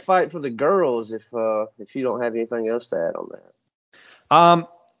 We got to fight for the girls. If you don't have anything else to add on that.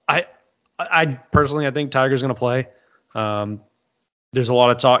 I personally, I think Tiger's going to play. There's a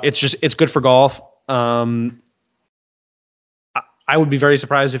lot of talk. It's good for golf. I would be very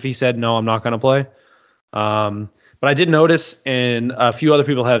surprised if he said, no, I'm not going to play. But I did notice, and a few other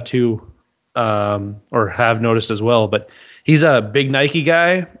people have too, or have noticed as well, but he's a big Nike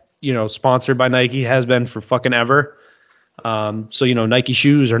guy, sponsored by Nike, has been for fucking ever. So, Nike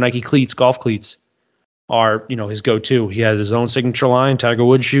shoes or Nike cleats, golf cleats are, his go-to. He has his own signature line, Tiger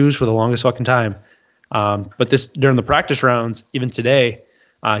Woods shoes, for the longest fucking time. But during the practice rounds, even today,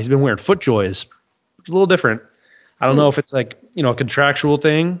 he's been wearing FootJoys. It's a little different. I don't know if it's like, a contractual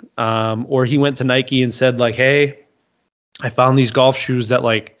thing, or he went to Nike and said like, hey, I found these golf shoes that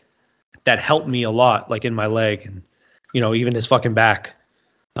helped me a lot, like in my leg and, even his fucking back.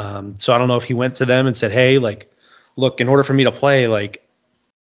 So I don't know if he went to them and said, hey, look, in order for me to play,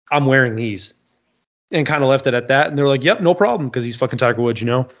 I'm wearing these, and kind of left it at that. And they're like, yep, no problem. Cause he's fucking Tiger Woods,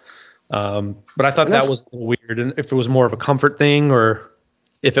 But I thought that was weird. And if it was more of a comfort thing or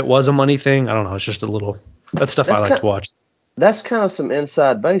if it was a money thing, I don't know. It's just a little, that's stuff I like to watch. That's kind of some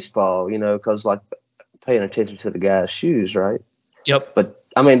inside baseball, cause paying attention to the guy's shoes, right? Yep. But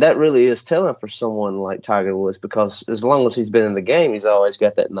I mean, that really is telling for someone like Tiger Woods, because as long as he's been in the game, he's always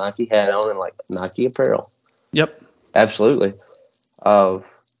got that Nike hat on and Nike apparel. Yep. Absolutely. Yeah.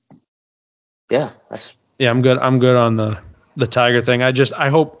 I'm good. I'm good on the Tiger thing. I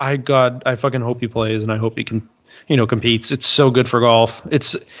fucking hope he plays, and I hope he can, competes. It's so good for golf.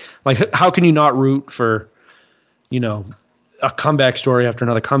 It's like, how can you not root for, a comeback story after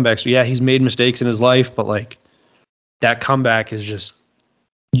another comeback? So yeah, he's made mistakes in his life, but that comeback is just,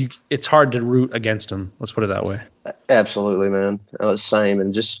 it's hard to root against him. Let's put it that way. Absolutely, man. Same.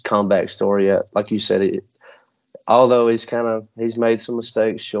 And just comeback story. Yeah, like you said, although he's made some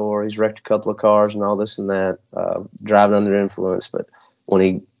mistakes, sure, he's wrecked a couple of cars and all this and that, driving under influence. But when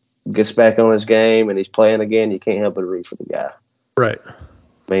he gets back on his game and he's playing again, you can't help but root for the guy. Right. I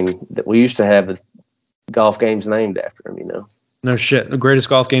mean, we used to have the golf games named after him, No shit. The greatest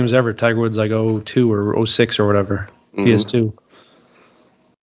golf games ever. Tiger Woods 02 or 06 or whatever. Mm-hmm. He is too.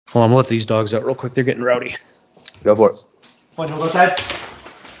 Hold on, I'm going to let these dogs out real quick. They're getting rowdy. Go for it. Want to go outside?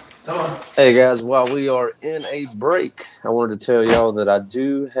 Come on. Hey, guys, while we are in a break, I wanted to tell y'all that I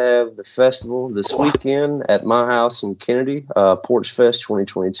do have the festival this weekend at my house in Kennedy, Porch Fest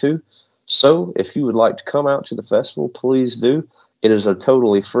 2022. So if you would like to come out to the festival, please do. It is a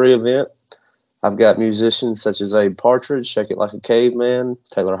totally free event. I've got musicians such as Abe Partridge, Shake It Like a Caveman,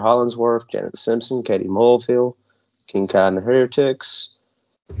 Taylor Hollingsworth, Janet Simpson, Katie Mulvihill, King Kai and the Heretics,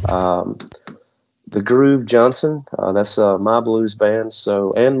 The Groove Johnson, that's my blues band,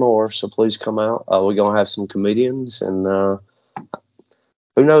 and more. So please come out. We're gonna have some comedians, and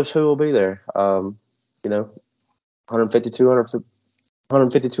who knows who will be there. 150, 200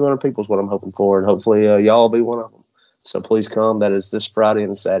 people is what I'm hoping for, and hopefully y'all will be one of them. So please come. That is this Friday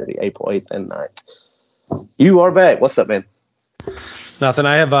and Saturday, April 8th and 9th. You are back. What's up, man? Nothing.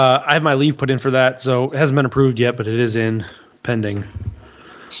 I have my leave put in for that, so it hasn't been approved yet, but it is in pending.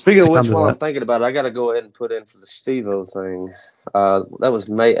 Speaking of which, while I'm thinking about it, I got to go ahead and put in for the Steve-O thing. That was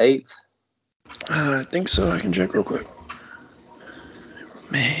May 8th? I think so. I can check real quick.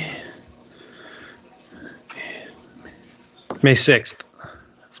 May 6th.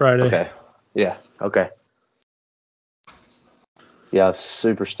 Friday. Okay. Yeah. Okay. Yeah, I'm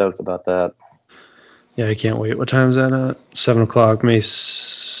super stoked about that. Yeah, I can't wait. What time is that at? 7 o'clock, May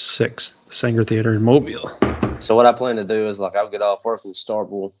 6th, Sanger Theater in Mobile. So what I plan to do is, I'll get off work in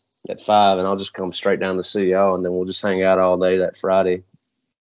Starkville at 5, and I'll just come straight down to see y'all, and then we'll just hang out all day that Friday.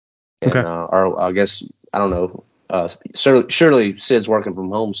 And, okay. Or I guess, I don't know. Surely Sid's working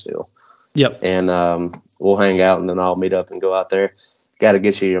from home still. Yep. And we'll hang out, and then I'll meet up and go out there. Got to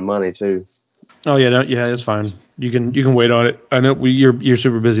get you your money, too. Oh, yeah. No, yeah, it's fine. You can wait on it. I know you're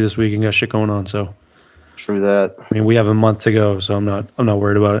super busy this week and got shit going on, so. True that. I mean, we have a month to go, so I'm not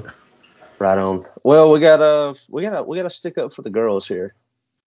worried about it. Right on. Well, we gotta stick up for the girls here.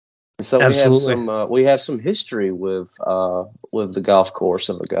 And so Absolutely. we have some history with the golf course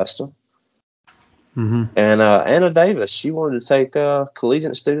of Augusta. Mm-hmm. And Anna Davis, she wanted to take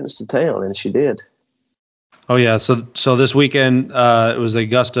collegiate students to town, and she did. Oh yeah, so this weekend it was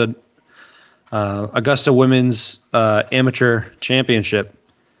the Augusta Women's Amateur Championship.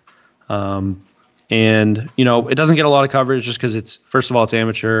 And, it doesn't get a lot of coverage just because it's, first of all, it's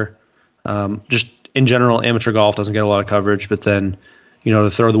amateur. Just in general, amateur golf doesn't get a lot of coverage. But then, to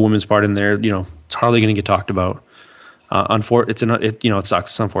throw the women's part in there, it's hardly going to get talked about. It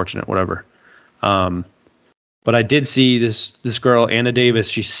sucks. It's unfortunate, whatever. But I did see this girl, Anna Davis.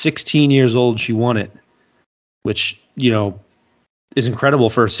 She's 16 years old. She won it, which, is incredible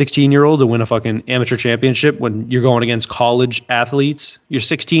for a 16-year-old to win a fucking amateur championship when you're going against college athletes. You're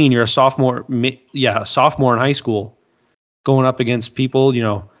 16. You're a sophomore. A sophomore in high school, going up against people,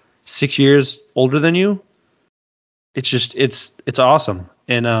 6 years older than you. It's just it's awesome.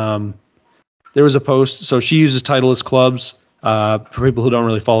 And there was a post. So she uses Titleist clubs. For people who don't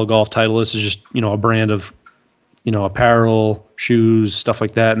really follow golf, Titleist is just a brand of apparel, shoes, stuff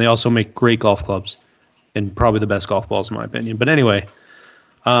like that. And they also make great golf clubs and probably the best golf balls in my opinion. But anyway,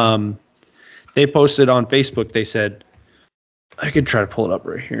 they posted on Facebook, they said, I could try to pull it up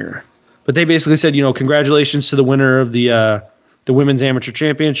right here. But they basically said, congratulations to the winner of the Women's Amateur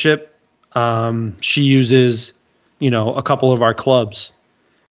Championship. She uses, a couple of our clubs.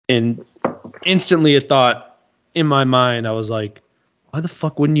 And instantly a thought in my mind, I was like, why the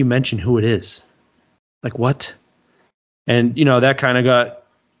fuck wouldn't you mention who it is? Like, what? And, that kind of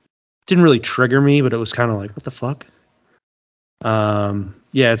didn't really trigger me, but it was kind of like, what the fuck?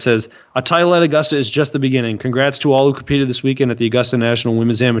 It says, a title at Augusta is just the beginning. Congrats to all who competed this weekend at the Augusta National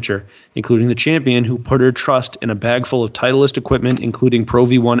Women's Amateur, including the champion who put her trust in a bag full of Titleist equipment, including Pro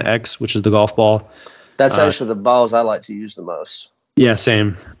V1X, which is the golf ball. That's actually the balls I like to use the most. Yeah,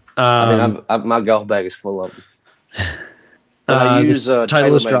 same. My golf bag is full of them. I use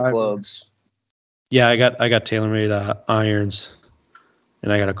TaylorMade clubs. Yeah, I got TaylorMade irons,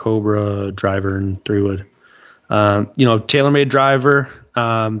 and I got a Cobra driver and 3-wood. TaylorMade driver.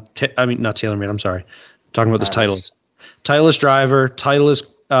 Not TaylorMade. I'm sorry. I'm talking about this Titleist driver,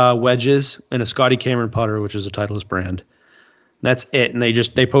 Titleist wedges, and a Scotty Cameron putter, which is a Titleist brand. And that's it. And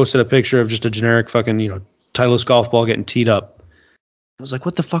they posted a picture of just a generic fucking Titleist golf ball getting teed up. I was like,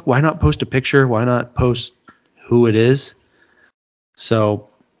 what the fuck? Why not post a picture? Why not post who it is? So,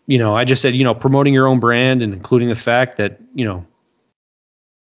 I just said, promoting your own brand and including the fact that,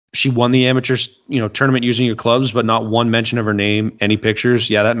 she won the amateur, tournament using your clubs, but not one mention of her name, any pictures.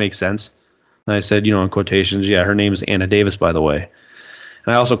 Yeah, that makes sense. And I said, in quotations, yeah, her name is Anna Davis, by the way.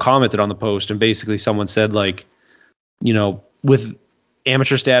 And I also commented on the post, and basically someone said, like, with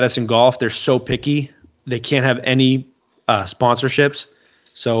amateur status in golf, they're so picky, they can't have any sponsorships.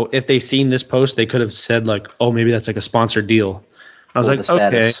 So if they seen this post, they could have said, like, oh, maybe that's like a sponsored deal. I was like,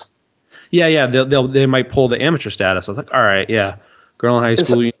 okay. Yeah, they might pull the amateur status. I was like, all right, yeah. Girl in high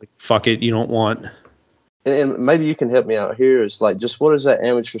school, fuck it, you don't want. And maybe you can help me out here. Is like, just what does that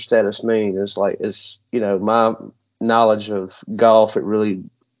amateur status mean? It's like, my knowledge of golf, it really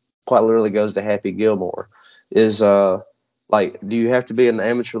quite literally goes to Happy Gilmore. Is do you have to be in the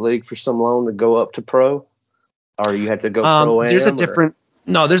amateur league for some loan to go up to pro? Or you have to go pro-am? There's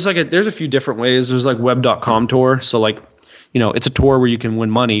a few different ways. There's like web.com tour. So like, it's a tour where you can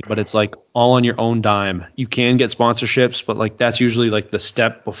win money, but it's like all on your own dime. You can get sponsorships, but like that's usually like the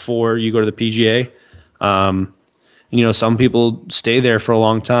step before you go to the PGA. Some people stay there for a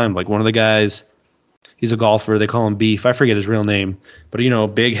long time. Like one of the guys, he's a golfer. They call him Beef. I forget his real name, but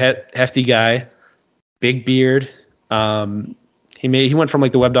big hefty guy, big beard. He went from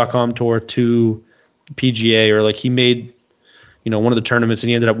like the web.com tour to PGA, or like he made, one of the tournaments, and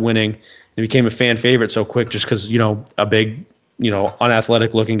he ended up winning. He became a fan favorite so quick just because, a big,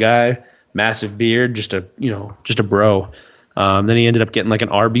 unathletic looking guy, massive beard, just a bro. Then he ended up getting like an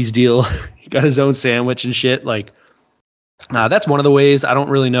Arby's deal. He got his own sandwich and shit. Like, that's one of the ways. I don't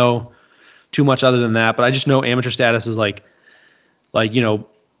really know too much other than that, but I just know amateur status is like me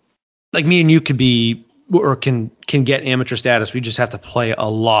and you could be, or can get amateur status. We just have to play a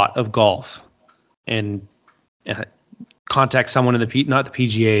lot of golf and contact someone in not the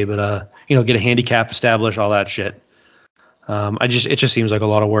PGA, but get a handicap established, all that shit. It just seems like a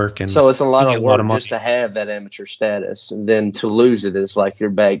lot of work, and so it's a lot of work just to have that amateur status, and then to lose it is like you're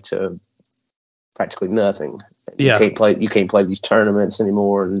back to practically nothing. Yeah, you can't play these tournaments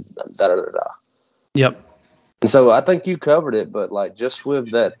anymore, and da da da da. Yep. And so I think you covered it, but like just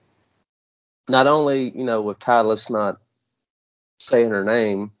with that, not only with Titleist not saying her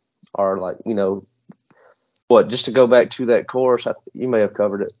name, or like just to go back to that course, you may have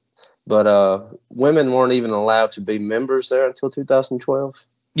covered it, but women weren't even allowed to be members there until 2012.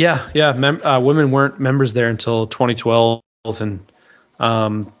 Yeah. Women weren't members there until 2012, and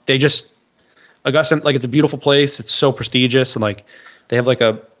they just Augusta, like, it's a beautiful place. It's so prestigious, and like they have like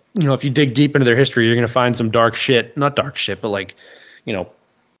a if you dig deep into their history, you're gonna find some dark shit. Not dark shit, but like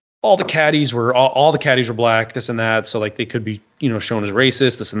all the caddies were black, this and that. So like they could be shown as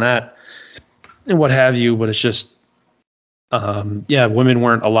racist, this and that, and what have you, but it's just, women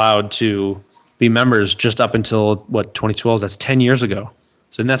weren't allowed to be members just up until 2012. That's 10 years ago.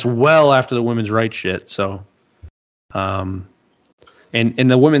 So, and that's well after the women's rights shit. So, And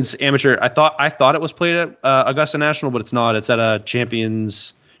the women's amateur, I thought it was played at Augusta National, but it's not. It's at a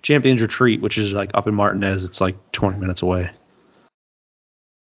Champions Retreat, which is like up in Martinez. It's like 20 minutes away.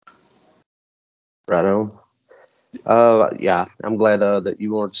 Right on. Yeah, I'm glad that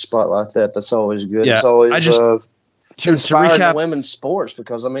you wanted to spotlight that. That's always good. Yeah, it's always inspiring to recap, women's sports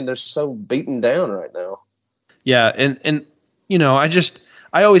because I mean they're so beaten down right now. Yeah, and you know,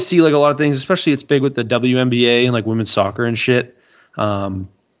 I always see like a lot of things, especially it's big with the WNBA and like women's soccer and shit. Like,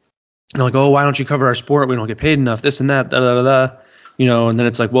 oh, why don't you cover our sport? We don't get paid enough. This and that, da da da da. You know, and then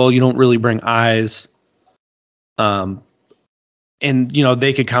it's like, well, you don't really bring eyes. And, you know,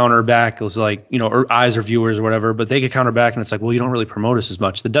 they could counter back. It was like, you know, or eyes or viewers or whatever, but they could counter back and it's like, well, you don't really promote us as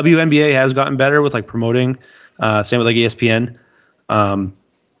much. The WNBA has gotten better with like promoting, same with like ESPN.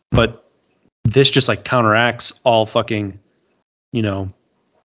 But this just like counteracts all fucking, you know,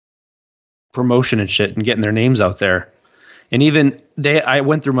 promotion and shit and getting their names out there. And even I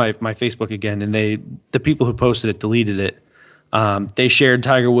went through my Facebook again and the people who posted it deleted it. They shared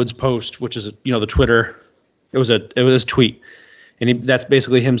Tiger Woods' post, which is, you know, the Twitter. It was a tweet. And that's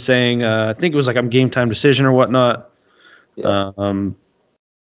basically him saying, I think it was like I'm game time decision or whatnot. Yeah.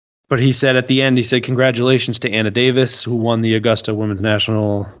 But he said at the end, he said, congratulations to Anna Davis, who won the Augusta Women's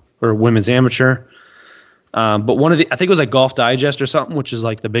National or Women's Amateur. But I think it was like Golf Digest or something, which is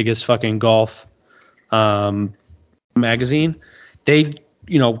like the biggest fucking golf magazine. They,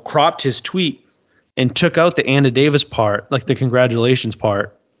 you know, cropped his tweet and took out the Anna Davis part, like the congratulations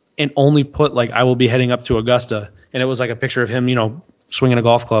part, and only put like, I will be heading up to Augusta. And it was like a picture of him, you know, swinging a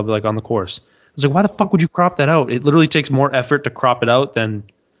golf club like on the course. I was like, why the fuck would you crop that out? It literally takes more effort to crop it out than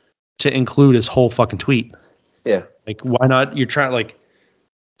to include his whole fucking tweet. Yeah. Like, why not? You're trying, like,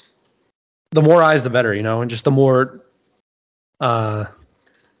 the more eyes, the better, you know, and just the more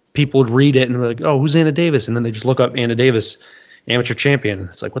people would read it and be like, oh, who's Anna Davis? And then they just look up Anna Davis, amateur champion.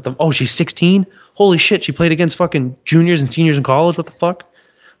 It's like, she's 16? Holy shit, she played against fucking juniors and seniors in college? What the fuck?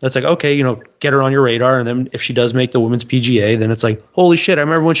 That's like, okay, you know, get her on your radar. And then if she does make the women's PGA, then it's like, holy shit, I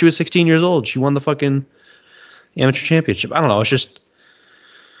remember when she was 16 years old. She won the fucking amateur championship. I don't know. It's just,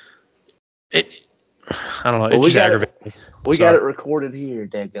 I don't know. It's just aggravating. We got it recorded here,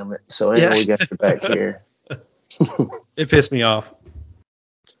 dadgummit. So anyway, we got it back here. It pissed me off.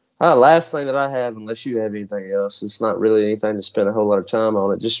 Last thing that I have, unless you have anything else, it's not really anything to spend a whole lot of time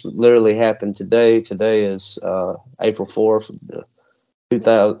on. It just literally happened today. Today is April 4th.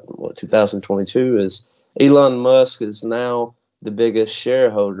 2022 is Elon Musk is now the biggest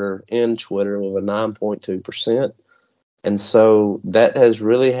shareholder in Twitter with a 9.2%. And so that has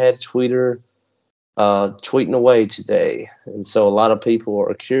really had Twitter tweeting away today. And so a lot of people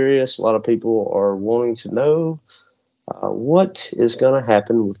are curious. A lot of people are wanting to know what is going to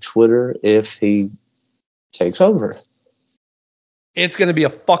happen with Twitter if he takes over. It's going to be a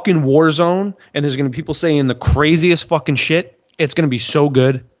fucking war zone, and there's going to be people saying the craziest fucking shit. It's going to be so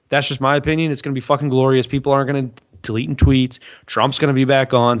good. That's just my opinion. It's going to be fucking glorious. People aren't going to delete tweets. Trump's going to be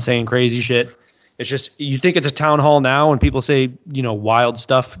back on saying crazy shit. It's just, you think it's a town hall now and people say, you know, wild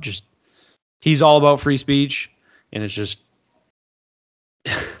stuff. Just, he's all about free speech. And it's just,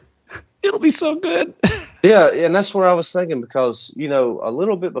 it'll be so good. Yeah, and that's where I was thinking because, you know, a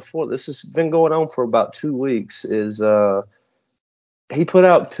little bit before, this has been going on for about 2 weeks, is he put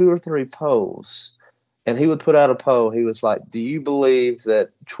out 2 or 3 polls. And he would put out a poll. He was like, do you believe that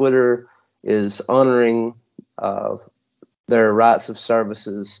Twitter is honoring their rights of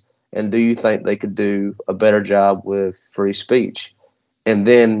services? And do you think they could do a better job with free speech? And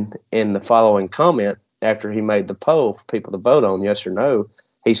then in the following comment, after he made the poll for people to vote on, yes or no,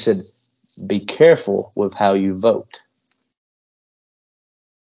 he said, be careful with how you vote.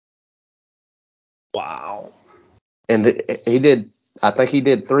 Wow. And I think he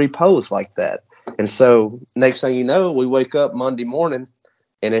did 3 polls like that. And so next thing you know, we wake up Monday morning,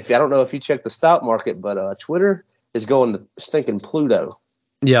 and I don't know if you check the stock market, but Twitter is going to stinking Pluto.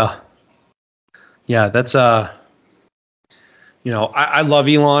 Yeah. Yeah, that's you know, I love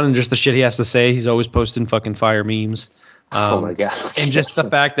Elon and just the shit he has to say. He's always posting fucking fire memes. Oh my god. And just the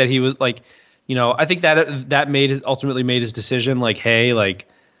fact that he was like, you know, I think that ultimately made his decision like, hey, like,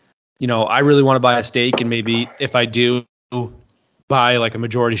 you know, I really want to buy a stake, and maybe if I do buy like a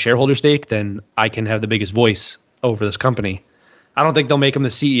majority shareholder stake, then I can have the biggest voice over this company. I don't think they'll make him the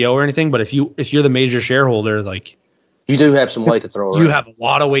CEO or anything, but if you're the major shareholder, like, you do have some weight to throw around. You have a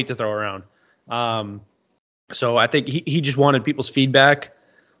lot of weight to throw around. So I think he just wanted people's feedback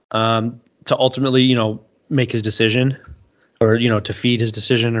to ultimately, you know, make his decision, or, you know, to feed his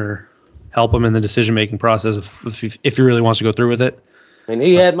decision or help him in the decision making process if he really wants to go through with it. And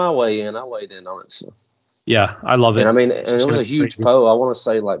he had my way in. I weighed in on it. So Yeah, I love it. And I mean, and it was a huge poll. I want to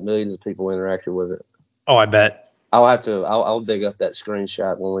say like millions of people interacted with it. Oh, I bet. I'll dig up that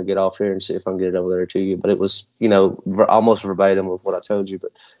screenshot when we get off here and see if I can get it over there to you. But it was, almost verbatim of what I told you.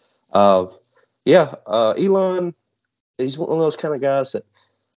 But Elon, he's one of those kind of guys that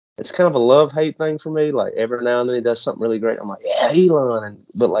it's kind of a love-hate thing for me. Like every now and then he does something really great. I'm like, yeah, Elon.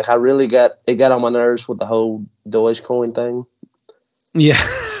 But like I really got on my nerves with the whole Dogecoin thing. Yeah.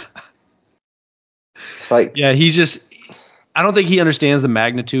 It's like, yeah, I don't think he understands the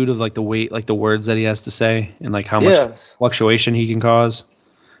magnitude of like the weight, like the words that he has to say and like how much fluctuation he can cause.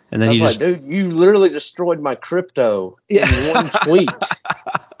 And then he's like, dude, you literally destroyed my crypto in one tweet.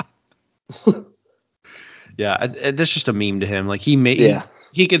 Yeah, that's just a meme to him. Like he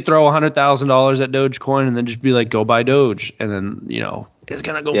could throw $100,000 at Dogecoin and then just be like, go buy Doge. And then, it's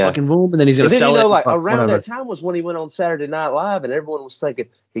going to go fucking boom. And then he's going to sell it. Like around that time was when he went on Saturday Night Live and everyone was thinking,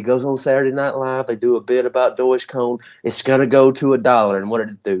 he goes on Saturday Night Live. They do a bit about Dogecoin. It's going to go to $1. And what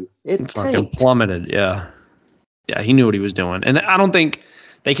did it do? It fucking plummeted. Yeah. Yeah. He knew what he was doing. And I don't think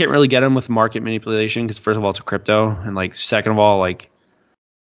they can't really get him with market manipulation because first of all, it's a crypto. And like, second of all, like,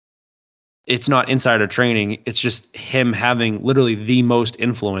 it's not insider trading. It's just him having literally the most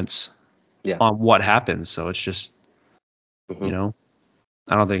influence on what happens. So it's just,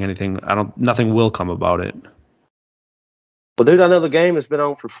 I don't think nothing will come about it. Well, dude, I know the game has been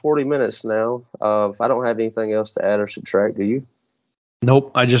on for 40 minutes now. I don't have anything else to add or subtract. Do you?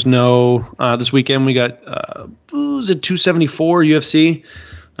 Nope. I just know this weekend we got, is it 274 UFC?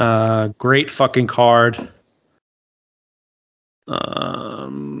 Great fucking card.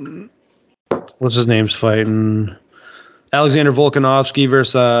 What's his name's fighting? Alexander Volkanovski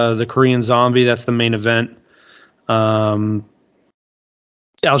versus the Korean Zombie. That's the main event. Aljamain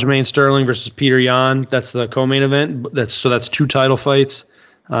Sterling versus Peter Yan. That's the co-main event. That's two title fights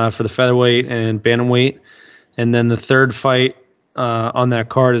for the featherweight and bantamweight. And then the third fight on that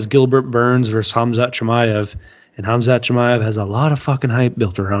card is Gilbert Burns versus Khamzat Chimaev. And Khamzat Chimaev has a lot of fucking hype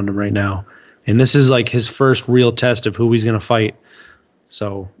built around him right now. And this is like his first real test of who he's going to fight.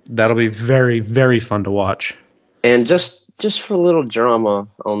 So that'll be very, very fun to watch. And just for a little drama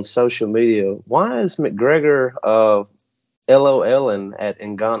on social media, why is McGregor LOLing at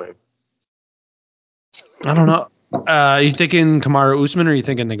Ngannou? I don't know. Are you thinking Kamaru Usman or are you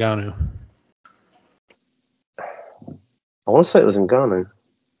thinking Ngannou? I want to say it was Ngannou.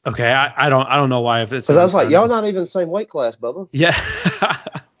 Okay, I don't know why. If it's because I was like, y'all not even the same weight class, Bubba. Yeah.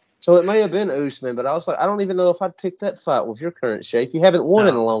 So it may have been Usman, but I was like, I don't even know if I'd pick that fight with your current shape. You haven't won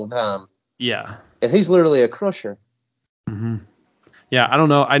in a long time. Yeah. And he's literally a crusher. Mm-hmm. Yeah, I don't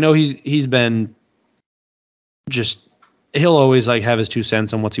know. I know he's been just he'll always like have his 2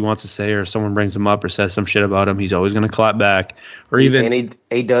 cents on what he wants to say, or if someone brings him up or says some shit about him, he's always going to clap back. Or and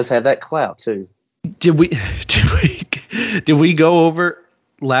he does have that clout too. Did we go over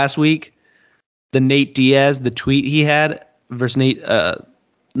last week the Nate Diaz, the tweet he had versus Nate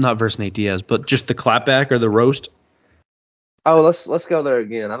not versus Nate Diaz, but just the clapback or the roast? Oh, let's go there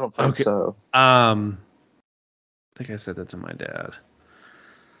again. I don't think so. I think I said that to my dad.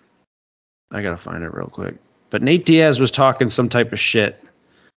 I gotta find it real quick. But Nate Diaz was talking some type of shit.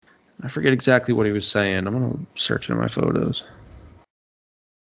 I forget exactly what he was saying. I'm gonna search in my photos.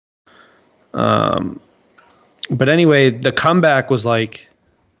 But anyway, the comeback was like,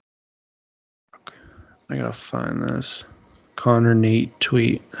 I gotta find this Connor Nate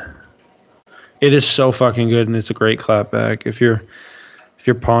tweet. It is so fucking good, and it's a great clapback. If you're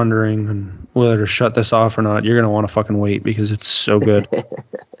pondering on whether to shut this off or not, you're gonna want to fucking wait because it's so good.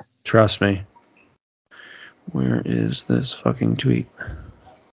 Trust me. Where is this fucking tweet?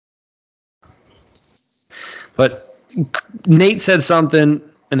 But Nate said something,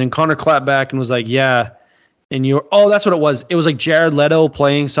 and then Connor clapped back and was like, "Yeah." And that's what it was. It was like Jared Leto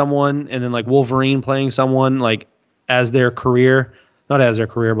playing someone, and then like Wolverine playing someone like as their career, not as their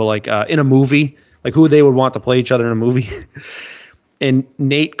career, but like in a movie, like who they would want to play each other in a movie. And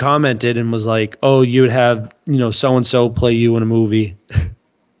Nate commented and was like, "Oh, you would have, so and so play you in a movie."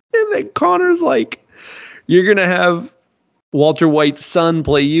 And then Connor's like, "You're gonna have Walter White's son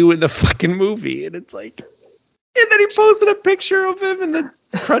play you in the fucking movie," and it's like. And then he posted a picture of him and the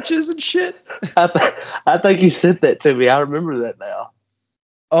crutches and shit. I think you sent that to me. I remember that now.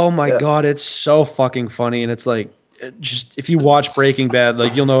 Oh my God, it's so fucking funny. And it's like, just if you watch Breaking Bad,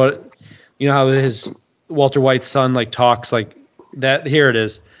 like you'll know it. You know how his Walter White's son like talks like that. Here it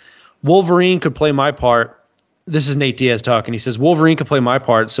is. Wolverine could play my part. This is Nate Diaz talking. He says Wolverine could play my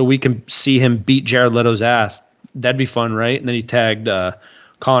part, so we can see him beat Jared Leto's ass. That'd be fun, right? And then he tagged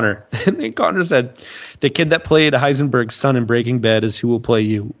Connor. And then Connor said, "The kid that played Heisenberg's son in Breaking Bad is who will play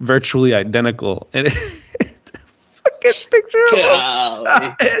you. Virtually identical." And fucking picture of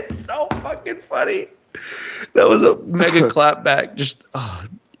him. It's so fucking funny. That was a mega clapback. Just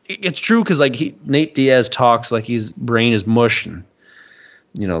it's true because like Nate Diaz talks like his brain is mush, and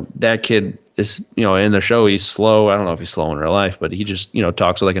that kid is in the show he's slow. I don't know if he's slow in real life, but he just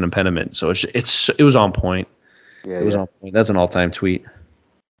talks with like an impediment. So it was on point. Yeah, it was on point. That's an all-time tweet.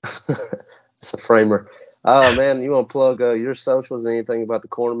 It's a framer. Oh man, you want to plug your socials? Anything about the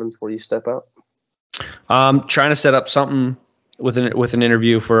Cornerman before you step out? Trying to set up something with an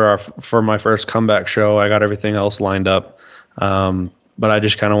interview for my first comeback show. I got everything else lined up, but I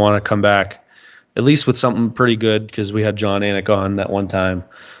just kind of want to come back at least with something pretty good because we had John Anik on that one time,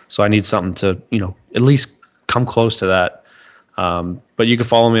 so I need something to at least come close to that. But you can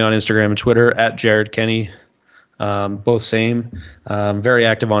follow me on Instagram and Twitter at Jared Kenney, both same. Very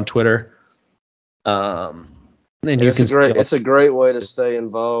active on Twitter. It's a great way to stay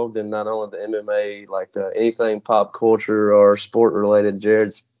involved in not only the MMA, like anything pop culture or sport related.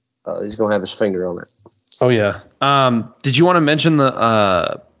 Jared's he's gonna have his finger on it. Oh yeah. Did you want to mention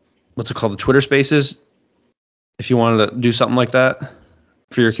the what's it called, the Twitter Spaces? If you wanted to do something like that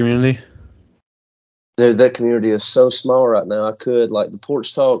for your community. Dude, that community is so small right now. I could like the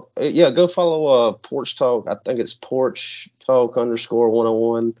Porch Talk. Yeah, go follow Porch Talk. I think it's Porch Talk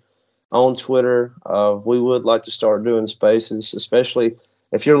 _101. On Twitter. We would like to start doing spaces, especially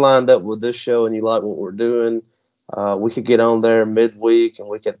if you're lined up with this show and you like what we're doing. We could get on there midweek and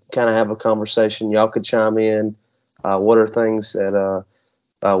we could kind of have a conversation. Y'all could chime in. What are things that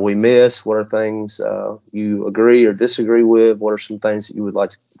we miss? What are things you agree or disagree with? What are some things that you would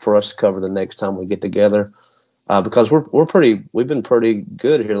like for us to cover the next time we get together? Because we've been pretty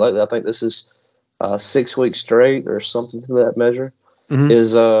good here lately. I think this is 6 weeks straight or something to that measure.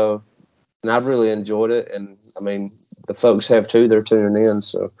 Mm-hmm. And I've really enjoyed it, and I mean the folks have too. They're tuning in,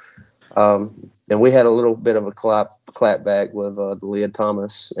 so and we had a little bit of a clap back with the Leah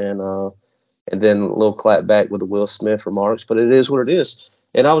Thomas, and then a little clap back with the Will Smith remarks. But it is what it is,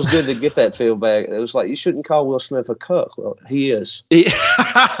 and I was good to get that feedback. It was like you shouldn't call Will Smith a cuck. Well, he is.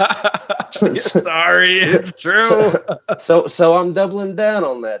 Sorry, it's true. So I'm doubling down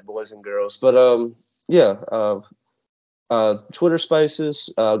on that, boys and girls. But Twitter Spaces,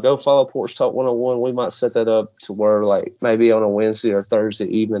 go follow Porch Talk 101. We might set that up to where, like, maybe on a Wednesday or Thursday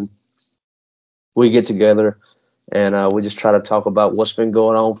evening, we get together and we just try to talk about what's been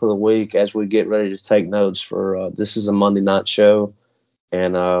going on for the week as we get ready to take notes for this is a Monday night show.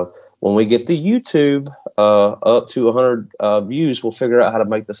 And when we get the YouTube up to 100 views, we'll figure out how to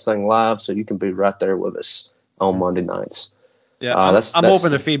make this thing live so you can be right there with us on Monday nights. Yeah, I'm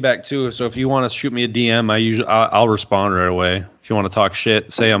open to feedback too. So if you want to shoot me a DM, I'll respond right away. If you want to talk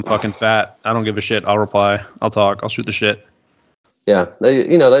shit, say I'm fucking fat. I don't give a shit. I'll reply. I'll talk. I'll shoot the shit. Yeah,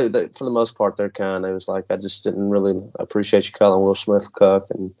 they for the most part they're kind. It was like I just didn't really appreciate you calling Will Smith a cuck,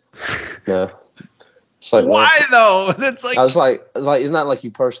 and it's like why though? That's like I was like it's not like you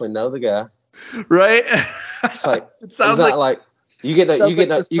personally know the guy, right? It's like it sounds like you get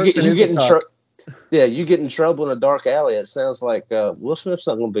in trouble. Yeah, you get in trouble in a dark alley. It sounds like Will Smith's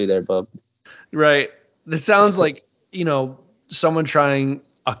not going to be there, bub. Right. It sounds like, someone trying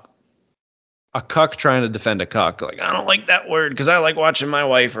a cuck trying to defend a cuck. Like, I don't like that word because I like watching my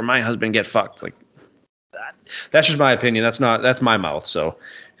wife or my husband get fucked. Like, that's just my opinion. That's my mouth. So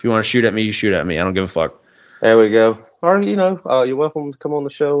if you want to shoot at me, you shoot at me. I don't give a fuck. There we go. Or, you're welcome to come on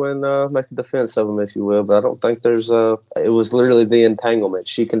the show and make a defense of him if you will. But I don't think there's it was literally the entanglement.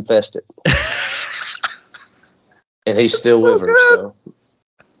 She confessed it. And he's still with her, so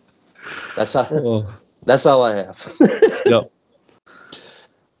that's all I have. Yep.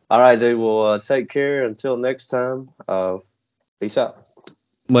 All right, dude. Well, take care. Until next time. Peace out.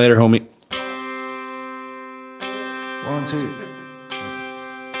 Later, homie. 1, 2.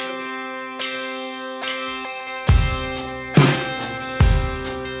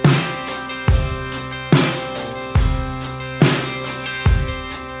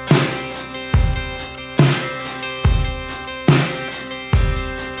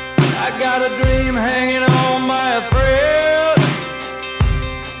 Got a dream hanging on by a thread,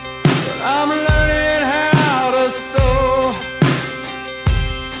 but I'm learning how to sew.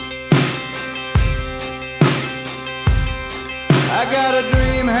 I got a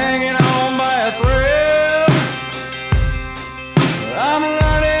dream hanging on by a thread, but I'm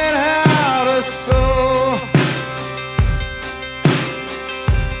learning how to sew.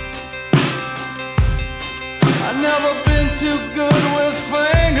 I've never been too good with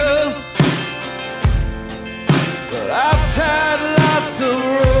fingers, I've tied lots of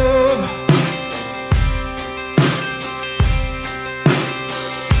rope.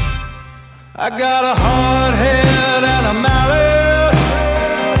 I got a hard head and a mallet,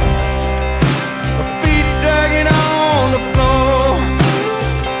 feet dragging on the floor.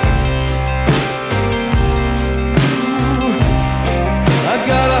 I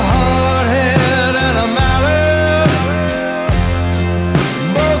got a hard head and a mallet,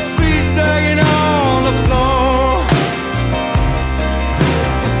 both feet dragging on the floor.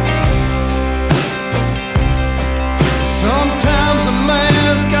 Sometimes a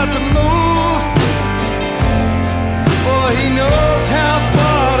man's got to move, for he knows how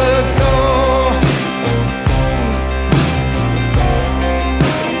far to go.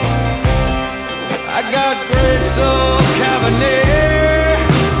 I got grapes of Cabernet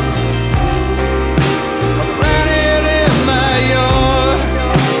planted in my yard.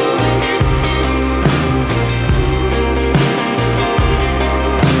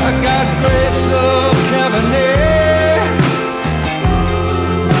 I got grapes of Cabernet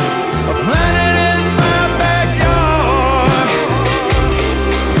planted in my backyard.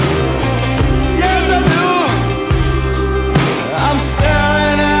 Yes, I do. I'm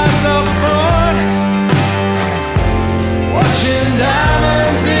staring at the front, watching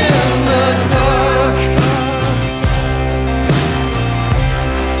diamonds in the dark.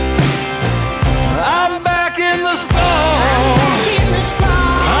 I'm back in the store.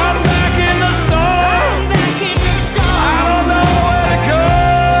 I'm back in the store. I don't know where to go.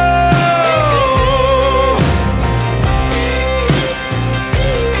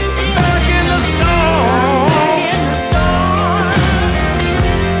 Back in the store.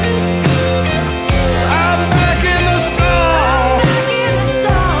 I'm back in the store.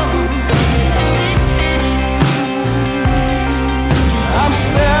 I'm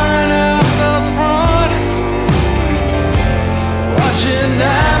staring out the front, watching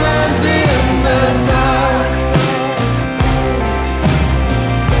diamonds in the dark.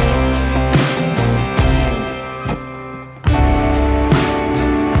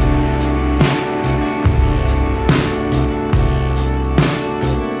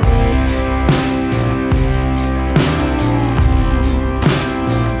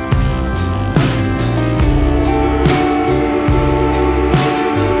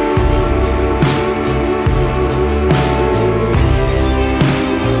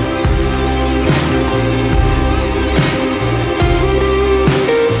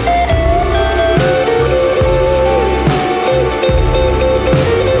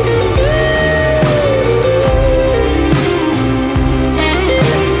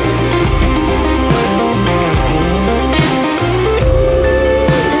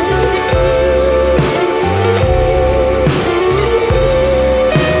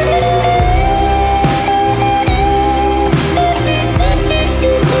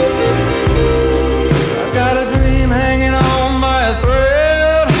 I got a dream hanging on by a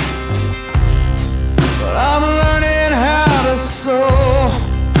thread, but I'm learning how to sew.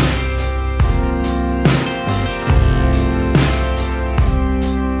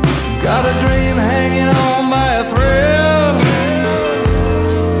 Got a dream hanging on by a thread,